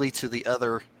quickly to the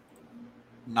other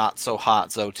not so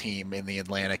hot team in the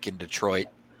Atlantic in Detroit.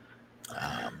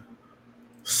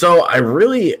 So I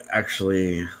really I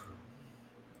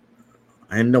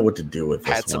didn't know what to do with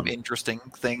this. Had some interesting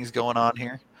things going on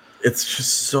here. It's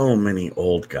just so many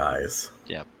old guys.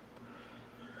 Yep.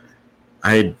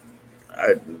 I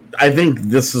think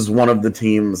this is one of the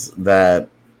teams that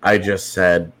I just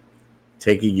said,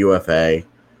 take a UFA.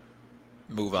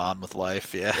 Move on with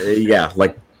life, yeah. Yeah,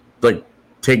 like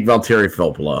take Valtteri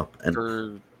Filppula. And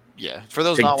for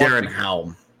those take not Darren watching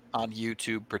Helm. On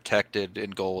YouTube, protected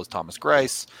in goal was Thomas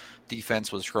Greiss.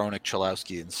 Defense was Hronek,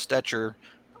 Cholowski, and Stetcher.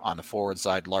 On the forward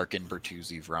side, Larkin,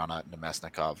 Bertuzzi, Vrana,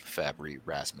 Nemesnikov, Fabry,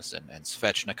 Rasmussen, and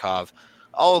Svechnikov.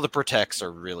 All of the protects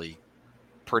are really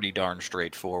pretty darn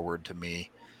straightforward to me.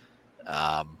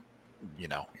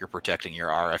 You're protecting your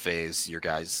RFAs, your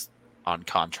guys on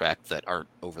contract that aren't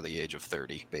over the age of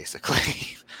 30,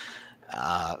 basically.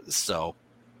 So,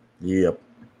 yep.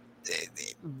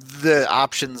 The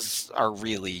options are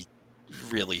really,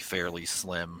 really fairly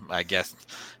slim. I guess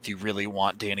if you really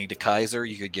want Danny DeKeyser,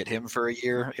 you could get him for a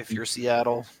year if you're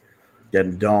Seattle.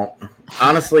 Then don't.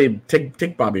 Honestly,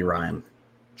 take Bobby Ryan.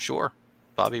 Sure.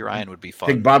 Bobby Ryan would be fun.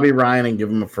 Take Bobby Ryan and give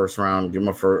him a first round, give him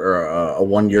a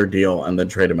 1-year deal, and then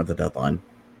trade him at the deadline.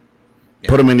 Yeah.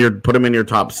 Put him in your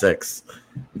top 6.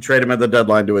 Trade him at the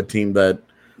deadline to a team that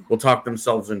will talk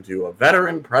themselves into a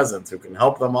veteran presence who can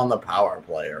help them on the power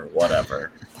play or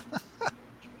whatever.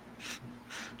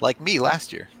 Like me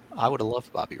last year. I would have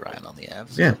loved Bobby Ryan on the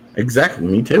Avs. Yeah, exactly.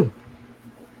 Me too.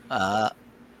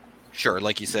 Sure,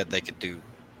 like you said, they could do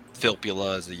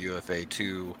Filppula as a UFA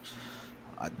too.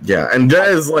 Yeah, and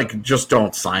just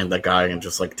don't sign the guy and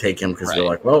just take him because you're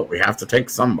like, well, we have to take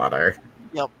somebody.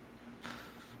 Yep.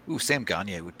 Ooh, Sam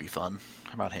Gagner would be fun.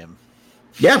 How about him?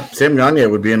 Yeah, Sam Gagner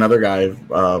would be another guy.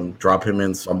 Drop him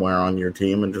in somewhere on your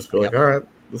team and just be like, all right,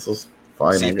 this is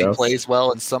fine. See if he plays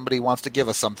well and somebody wants to give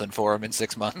us something for him in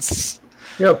 6 months.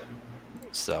 Yep.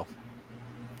 So,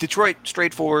 Detroit,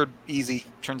 straightforward, easy.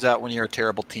 Turns out when you're a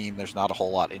terrible team, there's not a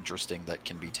whole lot interesting that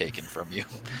can be taken from you.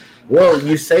 Well,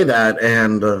 you say that,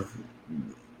 and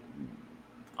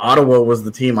Ottawa was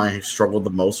the team I struggled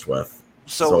the most with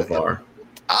so far.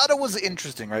 Ottawa's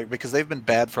interesting, right? Because they've been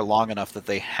bad for long enough that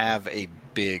they have a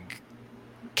big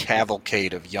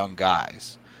cavalcade of young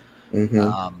guys.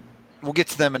 Mm-hmm. We'll get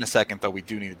to them in a second, though. We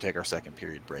do need to take our second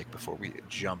period break before we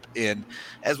jump in,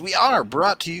 as we are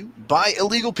brought to you by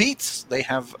Illegal Pete's. They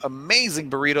have amazing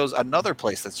burritos. Another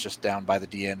place that's just down by the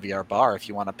DNVR bar. If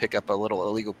you want to pick up a little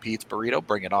Illegal Pete's burrito,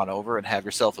 bring it on over and have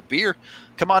yourself a beer.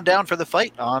 Come on down for the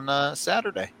fight on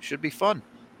Saturday. Should be fun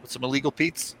with some Illegal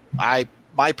Pete's.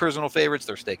 My personal favorites,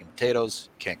 their steak and potatoes.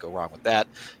 Can't go wrong with that.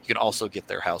 You can also get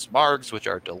their house margs, which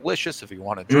are delicious if you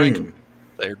want to drink.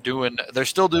 They're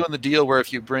still doing the deal where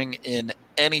if you bring in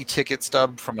any ticket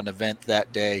stub from an event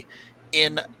that day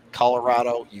in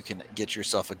Colorado, you can get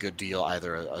yourself a good deal,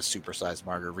 either a supersized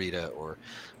margarita or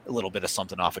a little bit of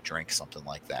something off a drink, something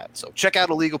like that. So check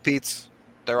out Illegal Pete's.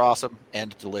 They're awesome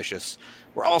and delicious.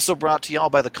 We're also brought to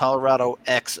y'all by the Colorado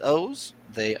XOs.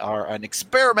 They are an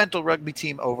experimental rugby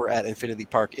team over at Infinity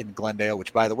Park in Glendale,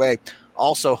 which, by the way,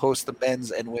 also hosts the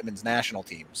men's and women's national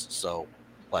teams. So,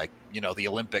 the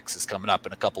Olympics is coming up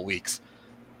in a couple weeks.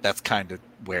 That's kind of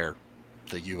where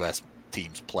the U.S.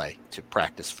 teams play to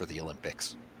practice for the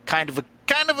Olympics. Kind of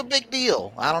a big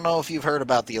deal. I don't know if you've heard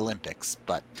about the Olympics,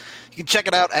 but you can check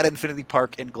it out at Infinity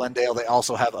Park in Glendale. They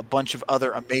also have a bunch of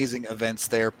other amazing events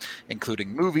there,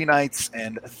 including movie nights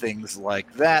and things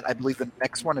like that. I believe the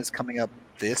next one is coming up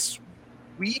this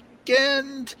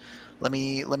weekend. Let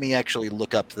me actually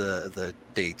look up the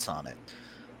dates on it.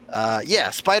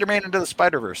 Spider-Man Into the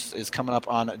Spider-Verse is coming up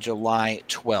on July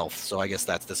 12th. So I guess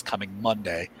that's this coming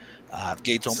Monday.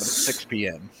 Gates open at 6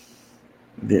 p.m.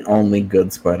 The only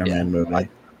good Spider-Man movie.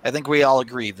 I think we all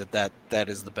agree that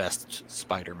is the best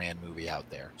Spider-Man movie out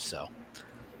there. So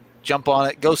jump on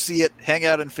it, go see it, hang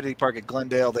out at Infinity Park at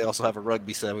Glendale. They also have a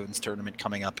Rugby Sevens tournament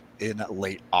coming up in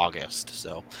late August.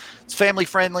 So it's family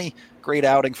friendly, great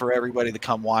outing for everybody to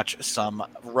come watch some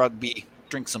rugby,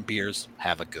 drink some beers,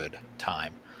 have a good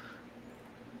time.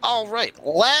 All right.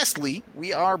 Lastly,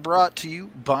 we are brought to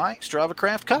you by Strava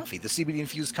Craft Coffee, the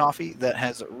CBD-infused coffee that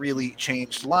has really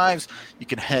changed lives. You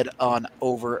can head on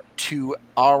over to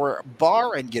our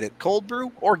bar and get it cold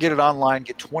brew, or get it online,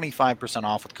 get 25%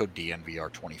 off with code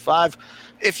DNVR25.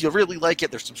 If you really like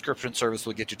it, their subscription service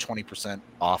will get you 20%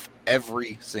 off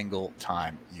every single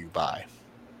time you buy.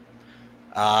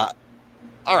 All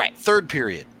right. Third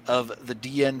period of the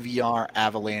DNVR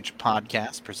Avalanche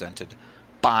Podcast, presented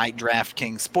by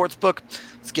DraftKings Sportsbook.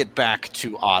 Let's get back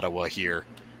to Ottawa here.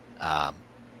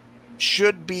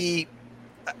 Should be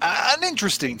an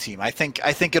interesting team. I think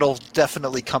it'll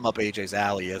definitely come up AJ's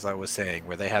alley, as I was saying,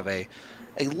 where they have a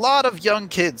lot of young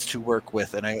kids to work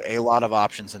with and a lot of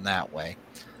options in that way.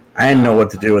 I didn't know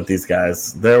what to do with these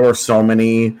guys. There were so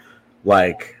many,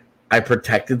 I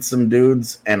protected some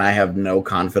dudes, and I have no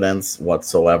confidence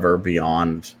whatsoever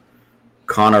beyond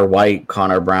Connor White,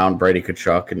 Connor Brown, Brady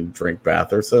Tkachuk, and Drink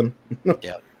Batherson.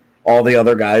 Yeah. All the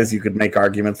other guys, you could make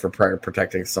arguments for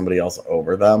protecting somebody else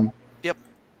over them. Yep.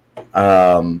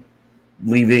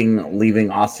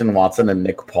 Leaving Austin Watson and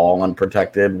Nick Paul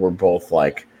unprotected were both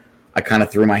I kind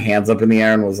of threw my hands up in the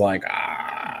air and was like,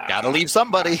 gotta leave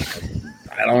somebody.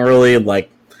 I don't really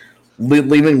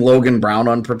leaving Logan Brown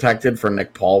unprotected for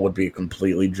Nick Paul would be a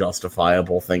completely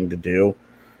justifiable thing to do.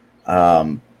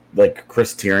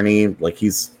 Chris Tierney,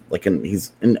 he's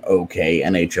an okay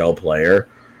NHL player.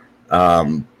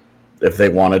 If they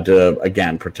wanted to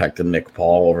again protect a Nick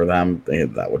Paul over them,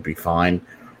 that would be fine.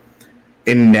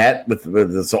 In net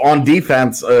so on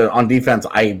defense,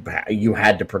 you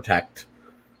had to protect.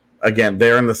 Again,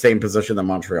 they're in the same position that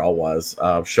Montreal was.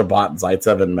 Shabbat,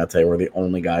 Zaitsev, and Mete were the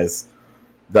only guys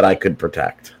that I could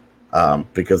protect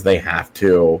because they have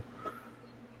to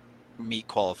meet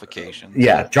qualifications.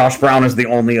 Yeah, Josh Brown is the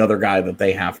only other guy that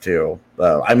they have to.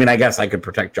 I guess I could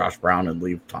protect Josh Brown and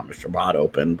leave Thomas Chabot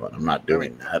open, but I'm not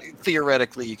doing that.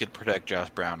 Theoretically, you could protect Josh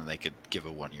Brown and they could give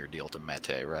a 1-year deal to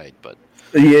Mete, right? But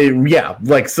yeah,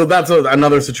 so that's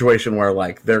another situation where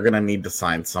they're gonna need to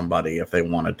sign somebody if they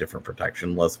want a different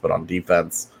protection list. But on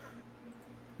defense,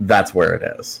 that's where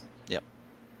it is. Yep.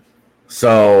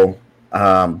 So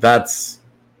it's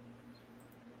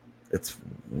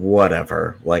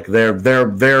whatever. There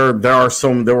were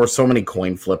so many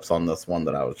coin flips on this one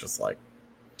that I was just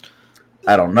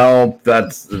I don't know.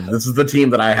 This is the team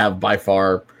that I have by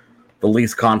far the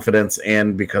least confidence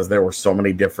in, because there were so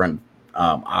many different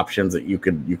options that you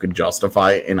could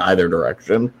justify in either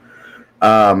direction.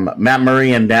 Matt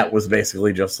Murray and net was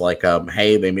basically just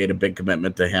hey, they made a big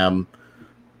commitment to him.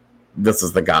 This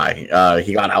is the guy.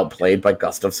 He got outplayed by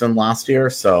Gustafsson last year,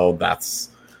 so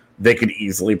they could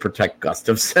easily protect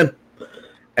Gustafsson,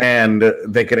 and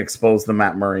they could expose the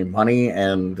Matt Murray money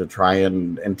and to try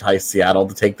and entice Seattle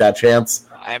to take that chance.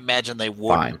 I imagine they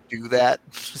wouldn't do that.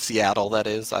 Seattle, that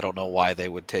is. I don't know why they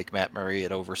would take Matt Murray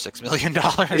at over $6 million.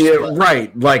 Yeah,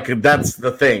 right. That's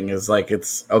the thing is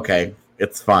it's okay.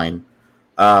 It's fine.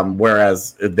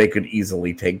 Whereas they could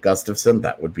easily take Gustafsson.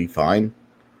 That would be fine.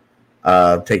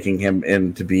 Taking him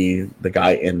in to be the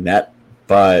guy in net.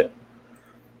 But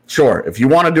sure, if you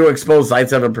wanted to expose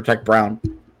Zaitsev and protect Brown,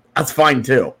 that's fine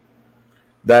too.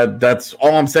 That's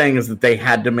all I'm saying is that they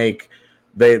had to make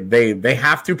they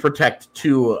have to protect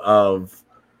two of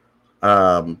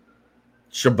Shabbat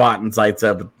and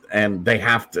Zaitsev, and they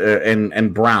have to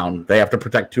and Brown. They have to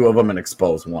protect two of them and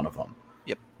expose one of them.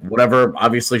 Yep. Whatever.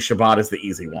 Obviously, Shabbat is the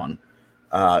easy one.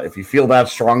 If you feel that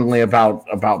strongly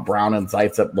about Brown and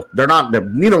Zaitsev, look,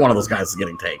 neither one of those guys is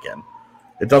getting taken.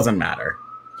 It doesn't matter.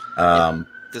 The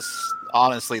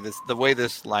way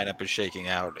this lineup is shaking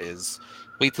out is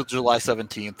wait till July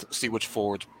 17th, see which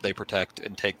forwards they protect,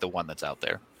 and take the one that's out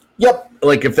there. Yep.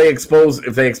 If they expose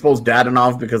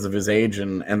Dadonov because of his age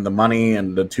and the money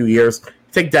and the 2 years,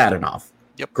 take Dadonov.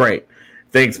 Yep. Great.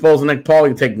 If they expose Nick Paul,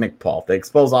 you take Nick Paul. If they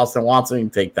expose Austin Watson, you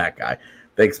take that guy.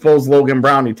 If they expose Logan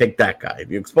Brown, you take that guy.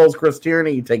 If you expose Chris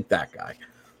Tierney, you take that guy.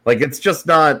 It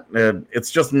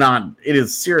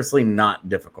is seriously not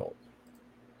difficult.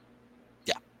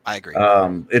 Yeah, I agree.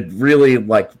 It really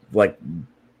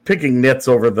picking nits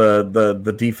over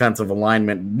the defensive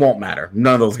alignment won't matter.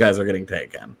 None of those guys are getting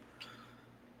taken.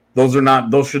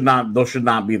 Those should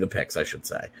not be the picks, I should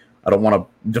say. I don't want to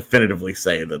definitively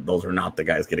say that those are not the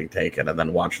guys getting taken and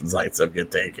then watch Zaitsev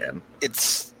get taken.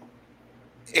 It's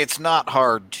not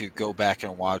hard to go back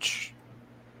and watch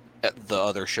the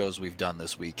other shows we've done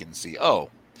this week and see,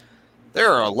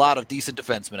 there are a lot of decent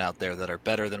defensemen out there that are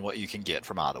better than what you can get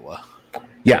from Ottawa.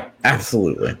 Yeah,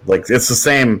 absolutely. Like it's the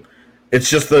same. It's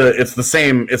the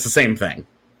same thing.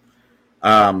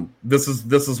 This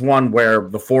is one where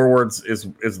the forwards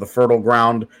is the fertile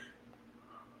ground,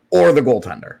 or the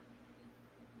goaltender.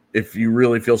 If you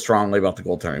really feel strongly about the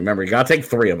goaltender, remember you got to take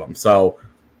 3 of them. So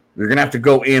you're gonna have to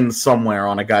go in somewhere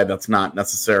on a guy that's not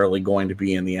necessarily going to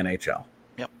be in the NHL.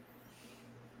 Yep.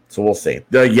 So we'll see.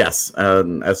 Yes,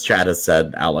 as Chad has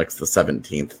said, Alex, the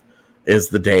 17th is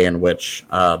the day in which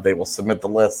they will submit the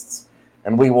lists,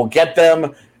 and we will get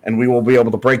them. And we will be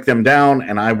able to break them down,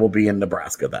 and I will be in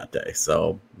Nebraska that day.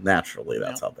 So naturally,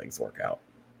 that's how things work out.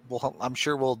 Well, I'm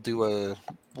sure we'll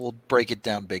break it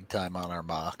down big time on our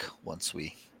mock once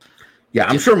we. Yeah,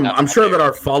 I'm sure that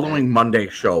our following Monday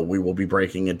show we will be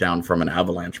breaking it down from an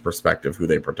Avalanche perspective, who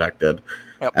they protected,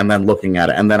 and then looking at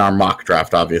it, and then our mock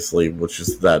draft, obviously, which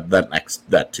is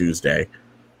that Tuesday,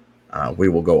 we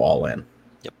will go all in.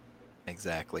 Yep,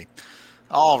 exactly.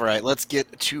 All right, let's get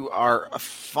to our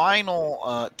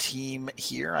final team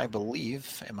here, I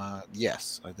believe.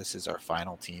 Yes, this is our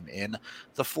final team in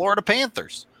the Florida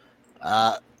Panthers.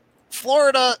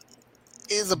 Florida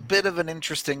is a bit of an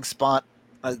interesting spot.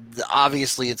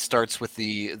 Obviously, it starts with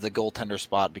the goaltender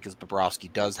spot because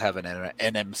Bobrovsky does have an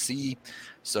NMC.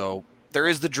 So there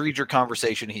is the Driedger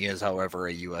conversation. He is, however,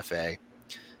 a UFA.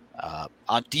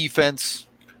 On defense...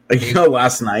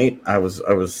 last night,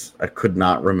 I could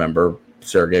not remember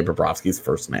Sergei Bobrovsky's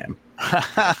first name.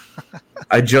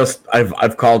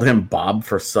 I've called him Bob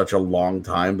for such a long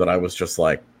time that I was just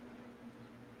like,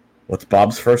 what's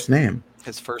Bob's first name?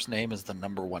 His first name is the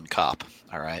number 1 cop.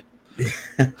 All right.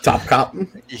 Top cop?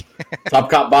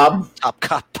 Top cop Bob? Top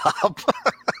cop Bob.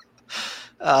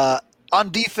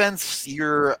 On defense,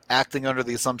 you're acting under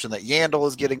the assumption that Yandel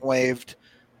is getting waived,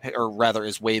 or rather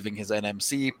is waiving his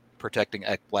NMC, protecting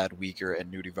Ekblad, Weegar,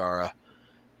 and Nudivara.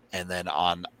 And then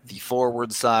on the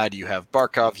forward side, you have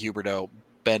Barkov, Huberdeau,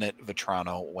 Bennett,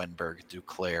 Vetrano, Wenberg,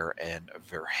 Duclair, and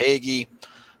Verhaeghe.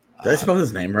 Did I spell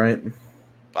his name right?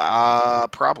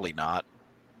 Probably not.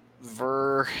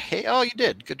 Oh, you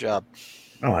did. Good job.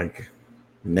 Oh,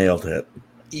 nailed it.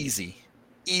 Easy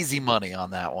money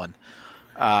on that one.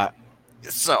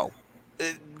 Some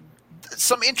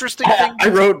interesting things. I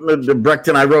wrote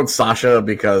Breckton. I wrote Sasha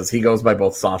because he goes by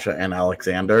both Sasha and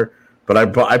Alexander. But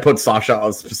I put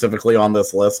Sasha specifically on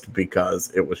this list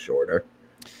because it was shorter.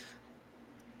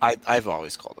 I've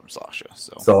always called him Sasha.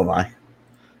 So have I.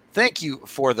 Thank you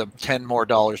for the $10 more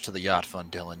to the yacht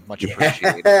fund, Dylan. Much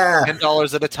appreciated.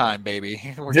 $10 at a time,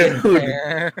 baby.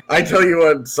 Dude, I tell you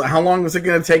what. So how long is it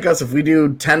going to take us if we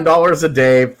do $10 a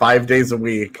day, 5 days a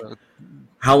week?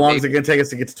 How long is it going to take us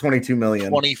to get to 22 million?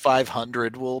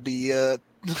 2,500 will be.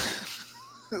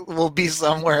 We'll be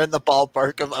somewhere in the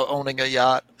ballpark of owning a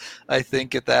yacht, I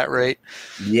think, at that rate.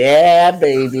 Yeah,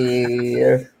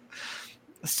 baby.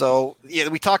 So, yeah,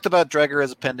 we talked about Dreger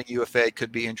as a pending UFA.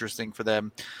 Could be interesting for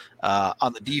them.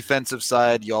 On the defensive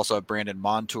side, you also have Brandon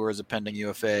Montour as a pending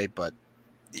UFA, but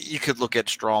you could look at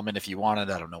Strawman if you wanted.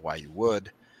 I don't know why you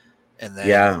would. And then,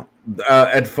 yeah.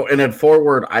 At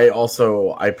forward,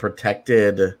 I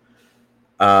protected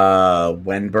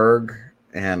Wenberg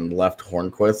and left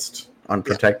Hornquist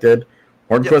unprotected.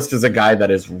 Yeah. Hornquist is a guy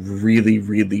that is really,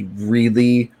 really,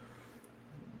 really,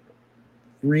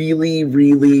 really,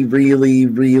 really, really,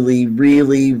 really,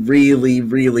 really, really,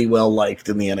 really well liked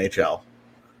in the NHL.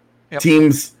 Yep.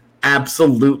 Teams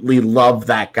absolutely love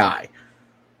that guy.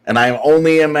 And I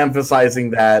only am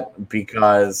emphasizing that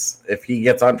because if he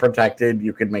gets unprotected,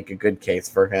 you could make a good case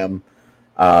for him.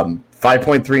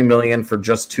 $5.3 million for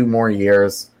just 2 more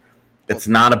years. It's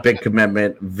not a big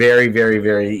commitment. Very, very,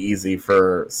 very easy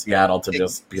for Seattle to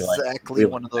just be like... Exactly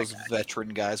one of those veteran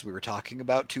guys we were talking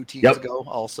about 2 teams ago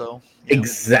also.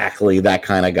 Exactly that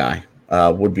kind of guy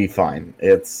would be fine.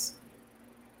 It's...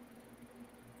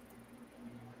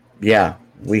 Yeah,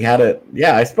 we had it.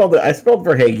 Yeah, I spelled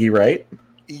Verhaeghe right.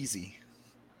 Easy.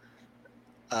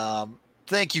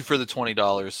 Thank you for the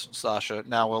 $20, Sasha.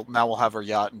 Now we'll have our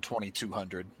yacht in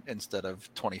 2,200 instead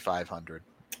of 2,500.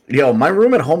 Yo, my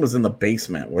room at home is in the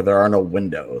basement where there are no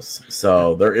windows,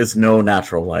 so there is no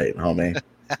natural light, homie.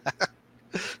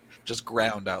 Just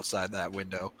ground outside that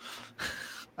window.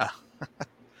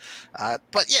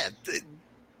 But yeah,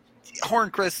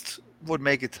 Hornquist would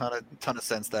make a ton of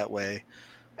sense that way.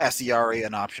 Asiari,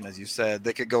 an option, as you said.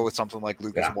 They could go with something like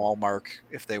Lucas Wallmark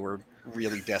if they were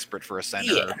really desperate for a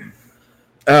center.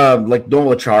 Like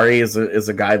Noel Achari is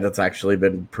a guy that's actually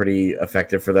been pretty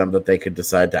effective for them that they could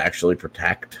decide to actually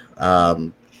protect.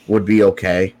 Would be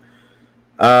okay.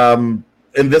 In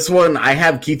this one, I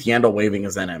have Keith Yandel waiving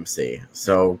his NMC.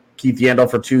 So Keith Yandel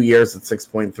for 2 years at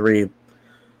 6.3.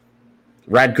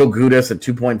 Radko Gudas at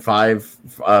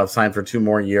 2.5, signed for 2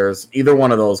 more years. Either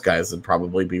one of those guys would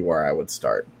probably be where I would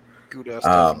start. Gudas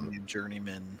definitely a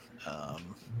journeyman.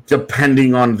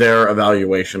 Depending on their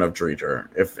evaluation of Dreger.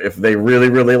 If they really,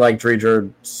 really like Dreger,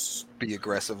 be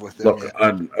aggressive with it. Look,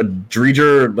 a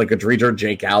Dreger,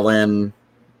 Jake Allen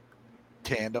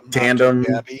tandem,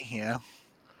 Gabby, yeah,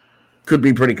 could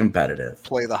be pretty competitive.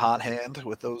 Play the hot hand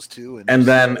with those two, and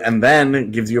then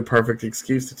it gives you a perfect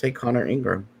excuse to take Connor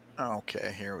Ingram.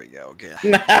 Okay, here we go again.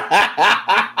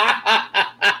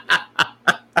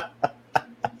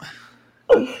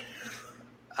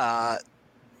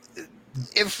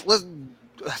 If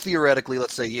theoretically,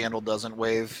 let's say Yandel doesn't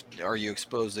waive, are you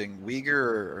exposing Uyghur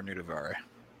or Nudavara?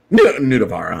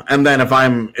 Nudavara, and then if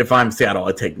I'm Seattle,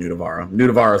 I take Nudavara.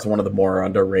 Nudavara is one of the more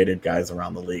underrated guys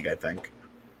around the league, I think.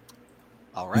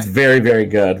 All right, he's very, very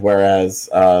good. Whereas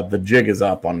the jig is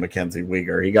up on Mackenzie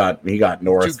Uyghur. He got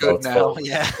Norris too good votes now. for.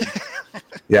 Yeah,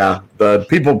 yeah. The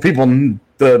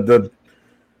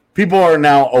people are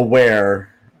now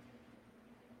aware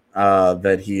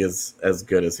that he is as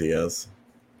good as he is.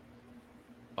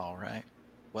 All right.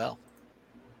 Well,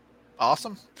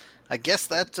 awesome. I guess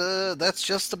that's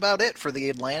just about it for the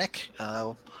Atlantic.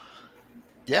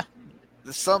 Yeah.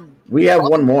 We have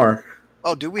one more.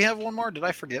 Oh, do we have one more? Did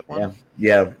I forget one?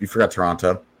 Yeah. You forgot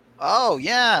Toronto. Oh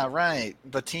yeah, right.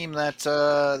 The team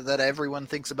that everyone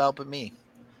thinks about but me.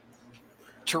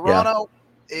 Toronto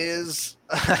is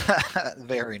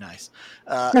very nice.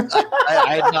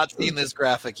 I had not seen this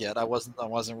graphic yet. I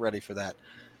wasn't ready for that.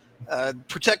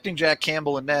 Protecting Jack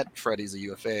Campbell and net. Freddie's a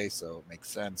UFA, so it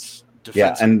makes sense.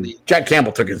 Yeah, and Jack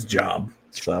Campbell took his job.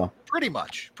 So pretty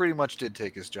much did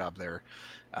take his job there.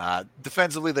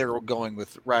 Defensively, they were going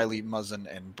with Riley, Muzzin,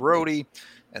 and Brody.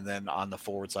 And then on the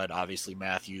forward side, obviously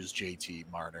Matthews, JT,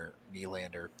 Marner,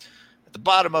 Nylander. At the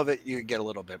bottom of it, you get a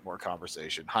little bit more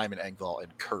conversation. Hyman, Engvall,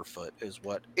 and Kerfoot is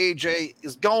what AJ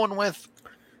is going with.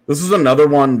 This is another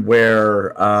one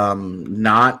where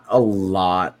not a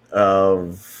lot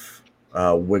of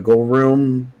wiggle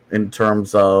room in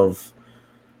terms of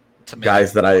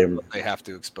guys that they have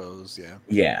to expose.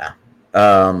 Yeah.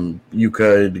 You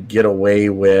could get away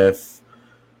with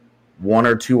 1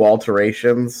 or 2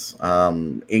 alterations.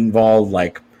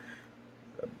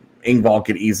 Engvall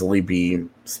could easily be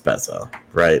Spezza,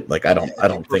 right? Like I don't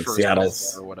think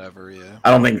Seattle's or whatever. Yeah,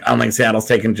 I don't think Seattle's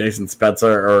taking Jason Spezza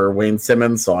or Wayne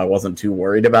Simmons, so I wasn't too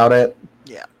worried about it.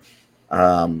 Yeah.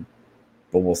 But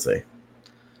we'll see.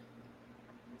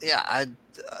 Yeah,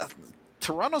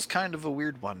 Toronto's kind of a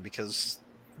weird one because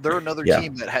they're another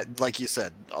team that had, like you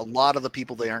said, a lot of the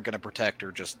people they aren't going to protect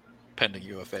are just pending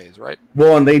UFAs, right?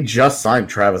 Well, and they just signed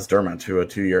Travis Dermott to a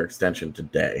 2-year extension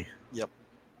today. Yep.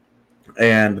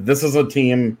 And this is a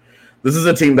team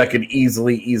that could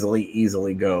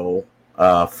easily go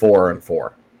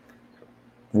 4-4,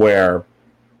 where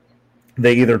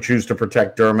they either choose to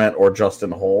protect Dermott or Justin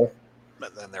Holl.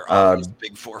 But then they're always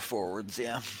big 4 forwards,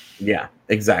 yeah. Yeah,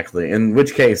 exactly. In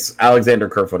which case, Alexander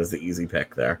Kerfoot is the easy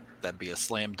pick there. That'd be a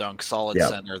slam dunk, solid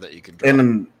center that you can draw.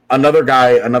 And another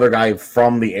guy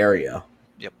from the area.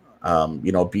 Yep.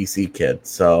 BC kid.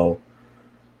 So,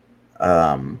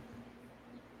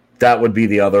 that would be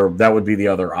the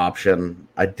other option.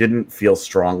 I didn't feel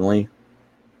strongly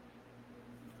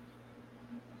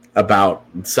about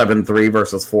 7-3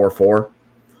 versus 4-4.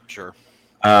 Sure.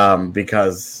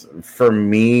 Because for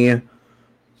me,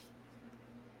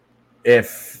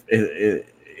 if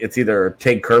it's either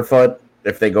take Kerfoot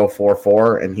if they go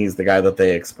 4-4 and he's the guy that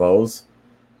they expose,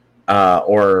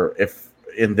 or if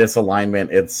in this alignment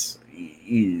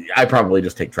I probably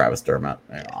just take Travis Dermott,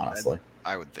 honestly.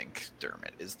 I would think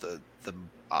Dermott is the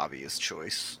obvious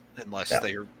choice, unless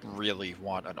they really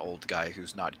want an old guy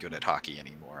who's not good at hockey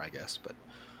anymore, I guess. But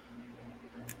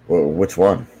which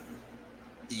one?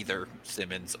 Either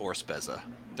Simmons or Spezza.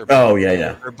 They're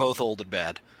both old and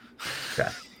bad. Okay,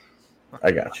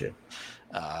 I got you.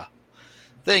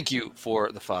 Thank you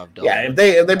for the $5. Yeah, if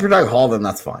they protect Hall, then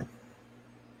that's fine.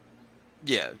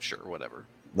 Yeah, sure, whatever.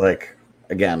 Like,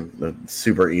 again,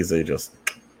 super easy. Just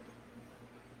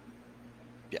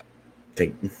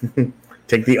take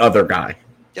the other guy.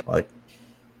 Yep. Like,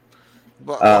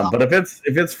 but if it's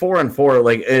 4-4,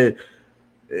 like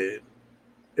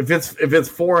if it's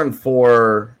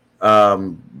 4-4,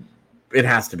 it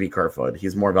has to be Kerfoot.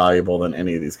 He's more valuable than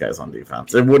any of these guys on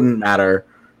defense. It wouldn't matter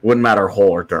Wouldn't matter Hull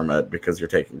or Dermott because you're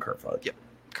taking Kerfoot. Yep.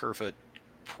 Kerfoot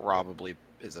probably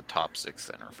is a top 6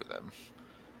 center for them.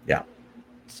 Yeah.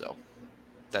 So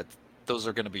those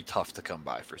are going to be tough to come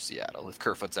by for Seattle. If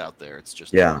Kerfoot's out there, it's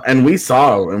just... Yeah, and we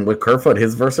saw, and with Kerfoot,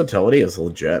 his versatility is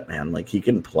legit, man. Like, he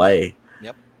can play.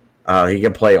 Yep. He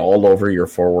can play all over your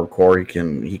forward core. He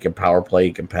can power play.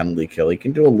 He can penalty kill. He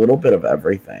can do a little bit of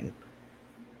everything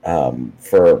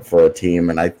for a team.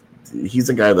 And he's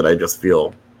a guy that I just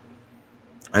feel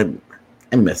I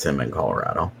miss him in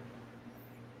Colorado.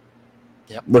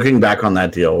 Yep. Looking back on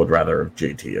that deal, would rather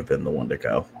JT have been the one to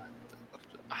go.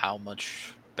 How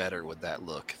much better would that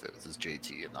look if it was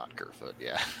JT and not Kerfoot?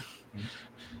 Yeah.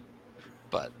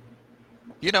 But,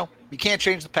 you can't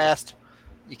change the past.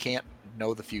 You can't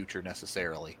know the future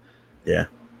necessarily. Yeah.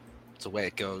 It's the way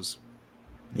it goes.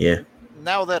 Yeah.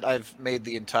 Now that I've made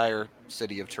the entire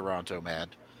city of Toronto mad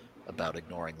about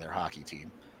ignoring their hockey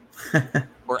team,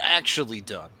 we're actually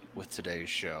done with today's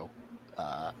show.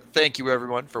 Thank you,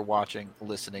 everyone, for watching,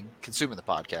 listening, consuming the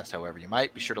podcast however you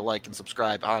might. Be sure to like and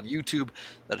subscribe on YouTube.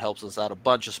 That helps us out a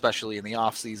bunch, especially in the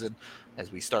off-season,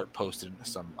 as we start posting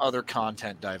some other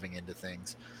content, diving into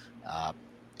things.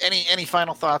 Any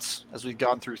final thoughts as we've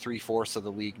gone through 3/4 of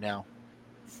the league now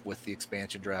with the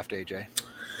expansion draft, AJ?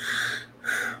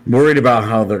 I'm worried about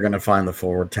how they're going to find the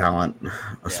forward talent,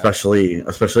 especially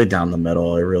down the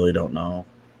middle. I really don't know.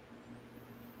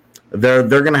 They're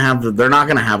not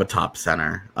going to have a top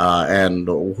center, and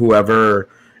whoever,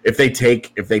 if they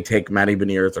take Matty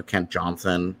Beniers or Kent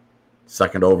Johnson,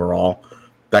 second overall,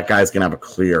 that guy's going to have a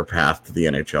clear path to the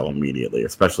NHL immediately,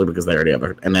 especially because they already have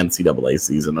an NCAA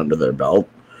season under their belt.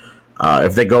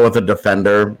 If they go with a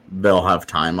defender, they'll have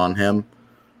time on him.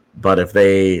 But if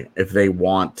they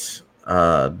want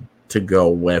to go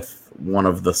with one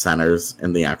of the centers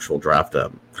in the actual draft,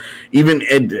 even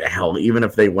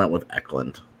if they went with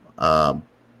Eklund,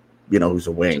 who's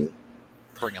a wing,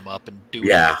 bring him up and do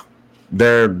it.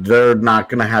 They're not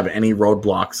going to have any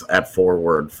roadblocks at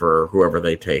forward for whoever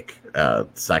they take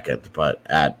second. But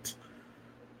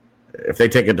if they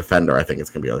take a defender, I think it's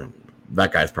going to be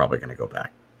that guy's probably going to go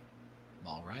back.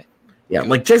 All right. Yeah,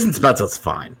 like Jason Spezza's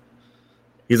fine.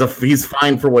 He's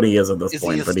fine for what he is at this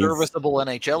point. Is he a serviceable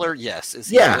NHLer? Yes. Is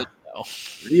he good? No.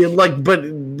 Yeah, but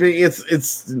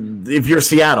it's if you're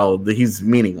Seattle, he's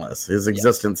meaningless. His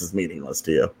existence is meaningless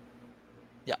to you.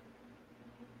 Yeah.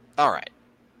 All right.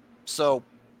 So,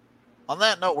 on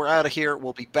that note, we're out of here.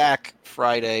 We'll be back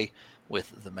Friday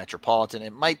with the Metropolitan.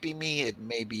 It might be me. It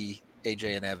may be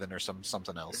AJ and Evan or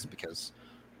something else because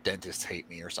dentists hate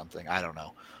me or something. I don't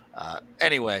know.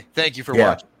 Anyway, thank you for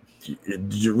watching.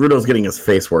 Rudo's getting his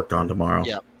face worked on tomorrow.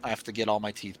 Yeah, I have to get all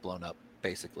my teeth blown up,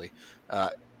 basically.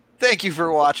 Thank you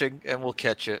for watching, and we'll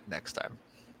catch you next time.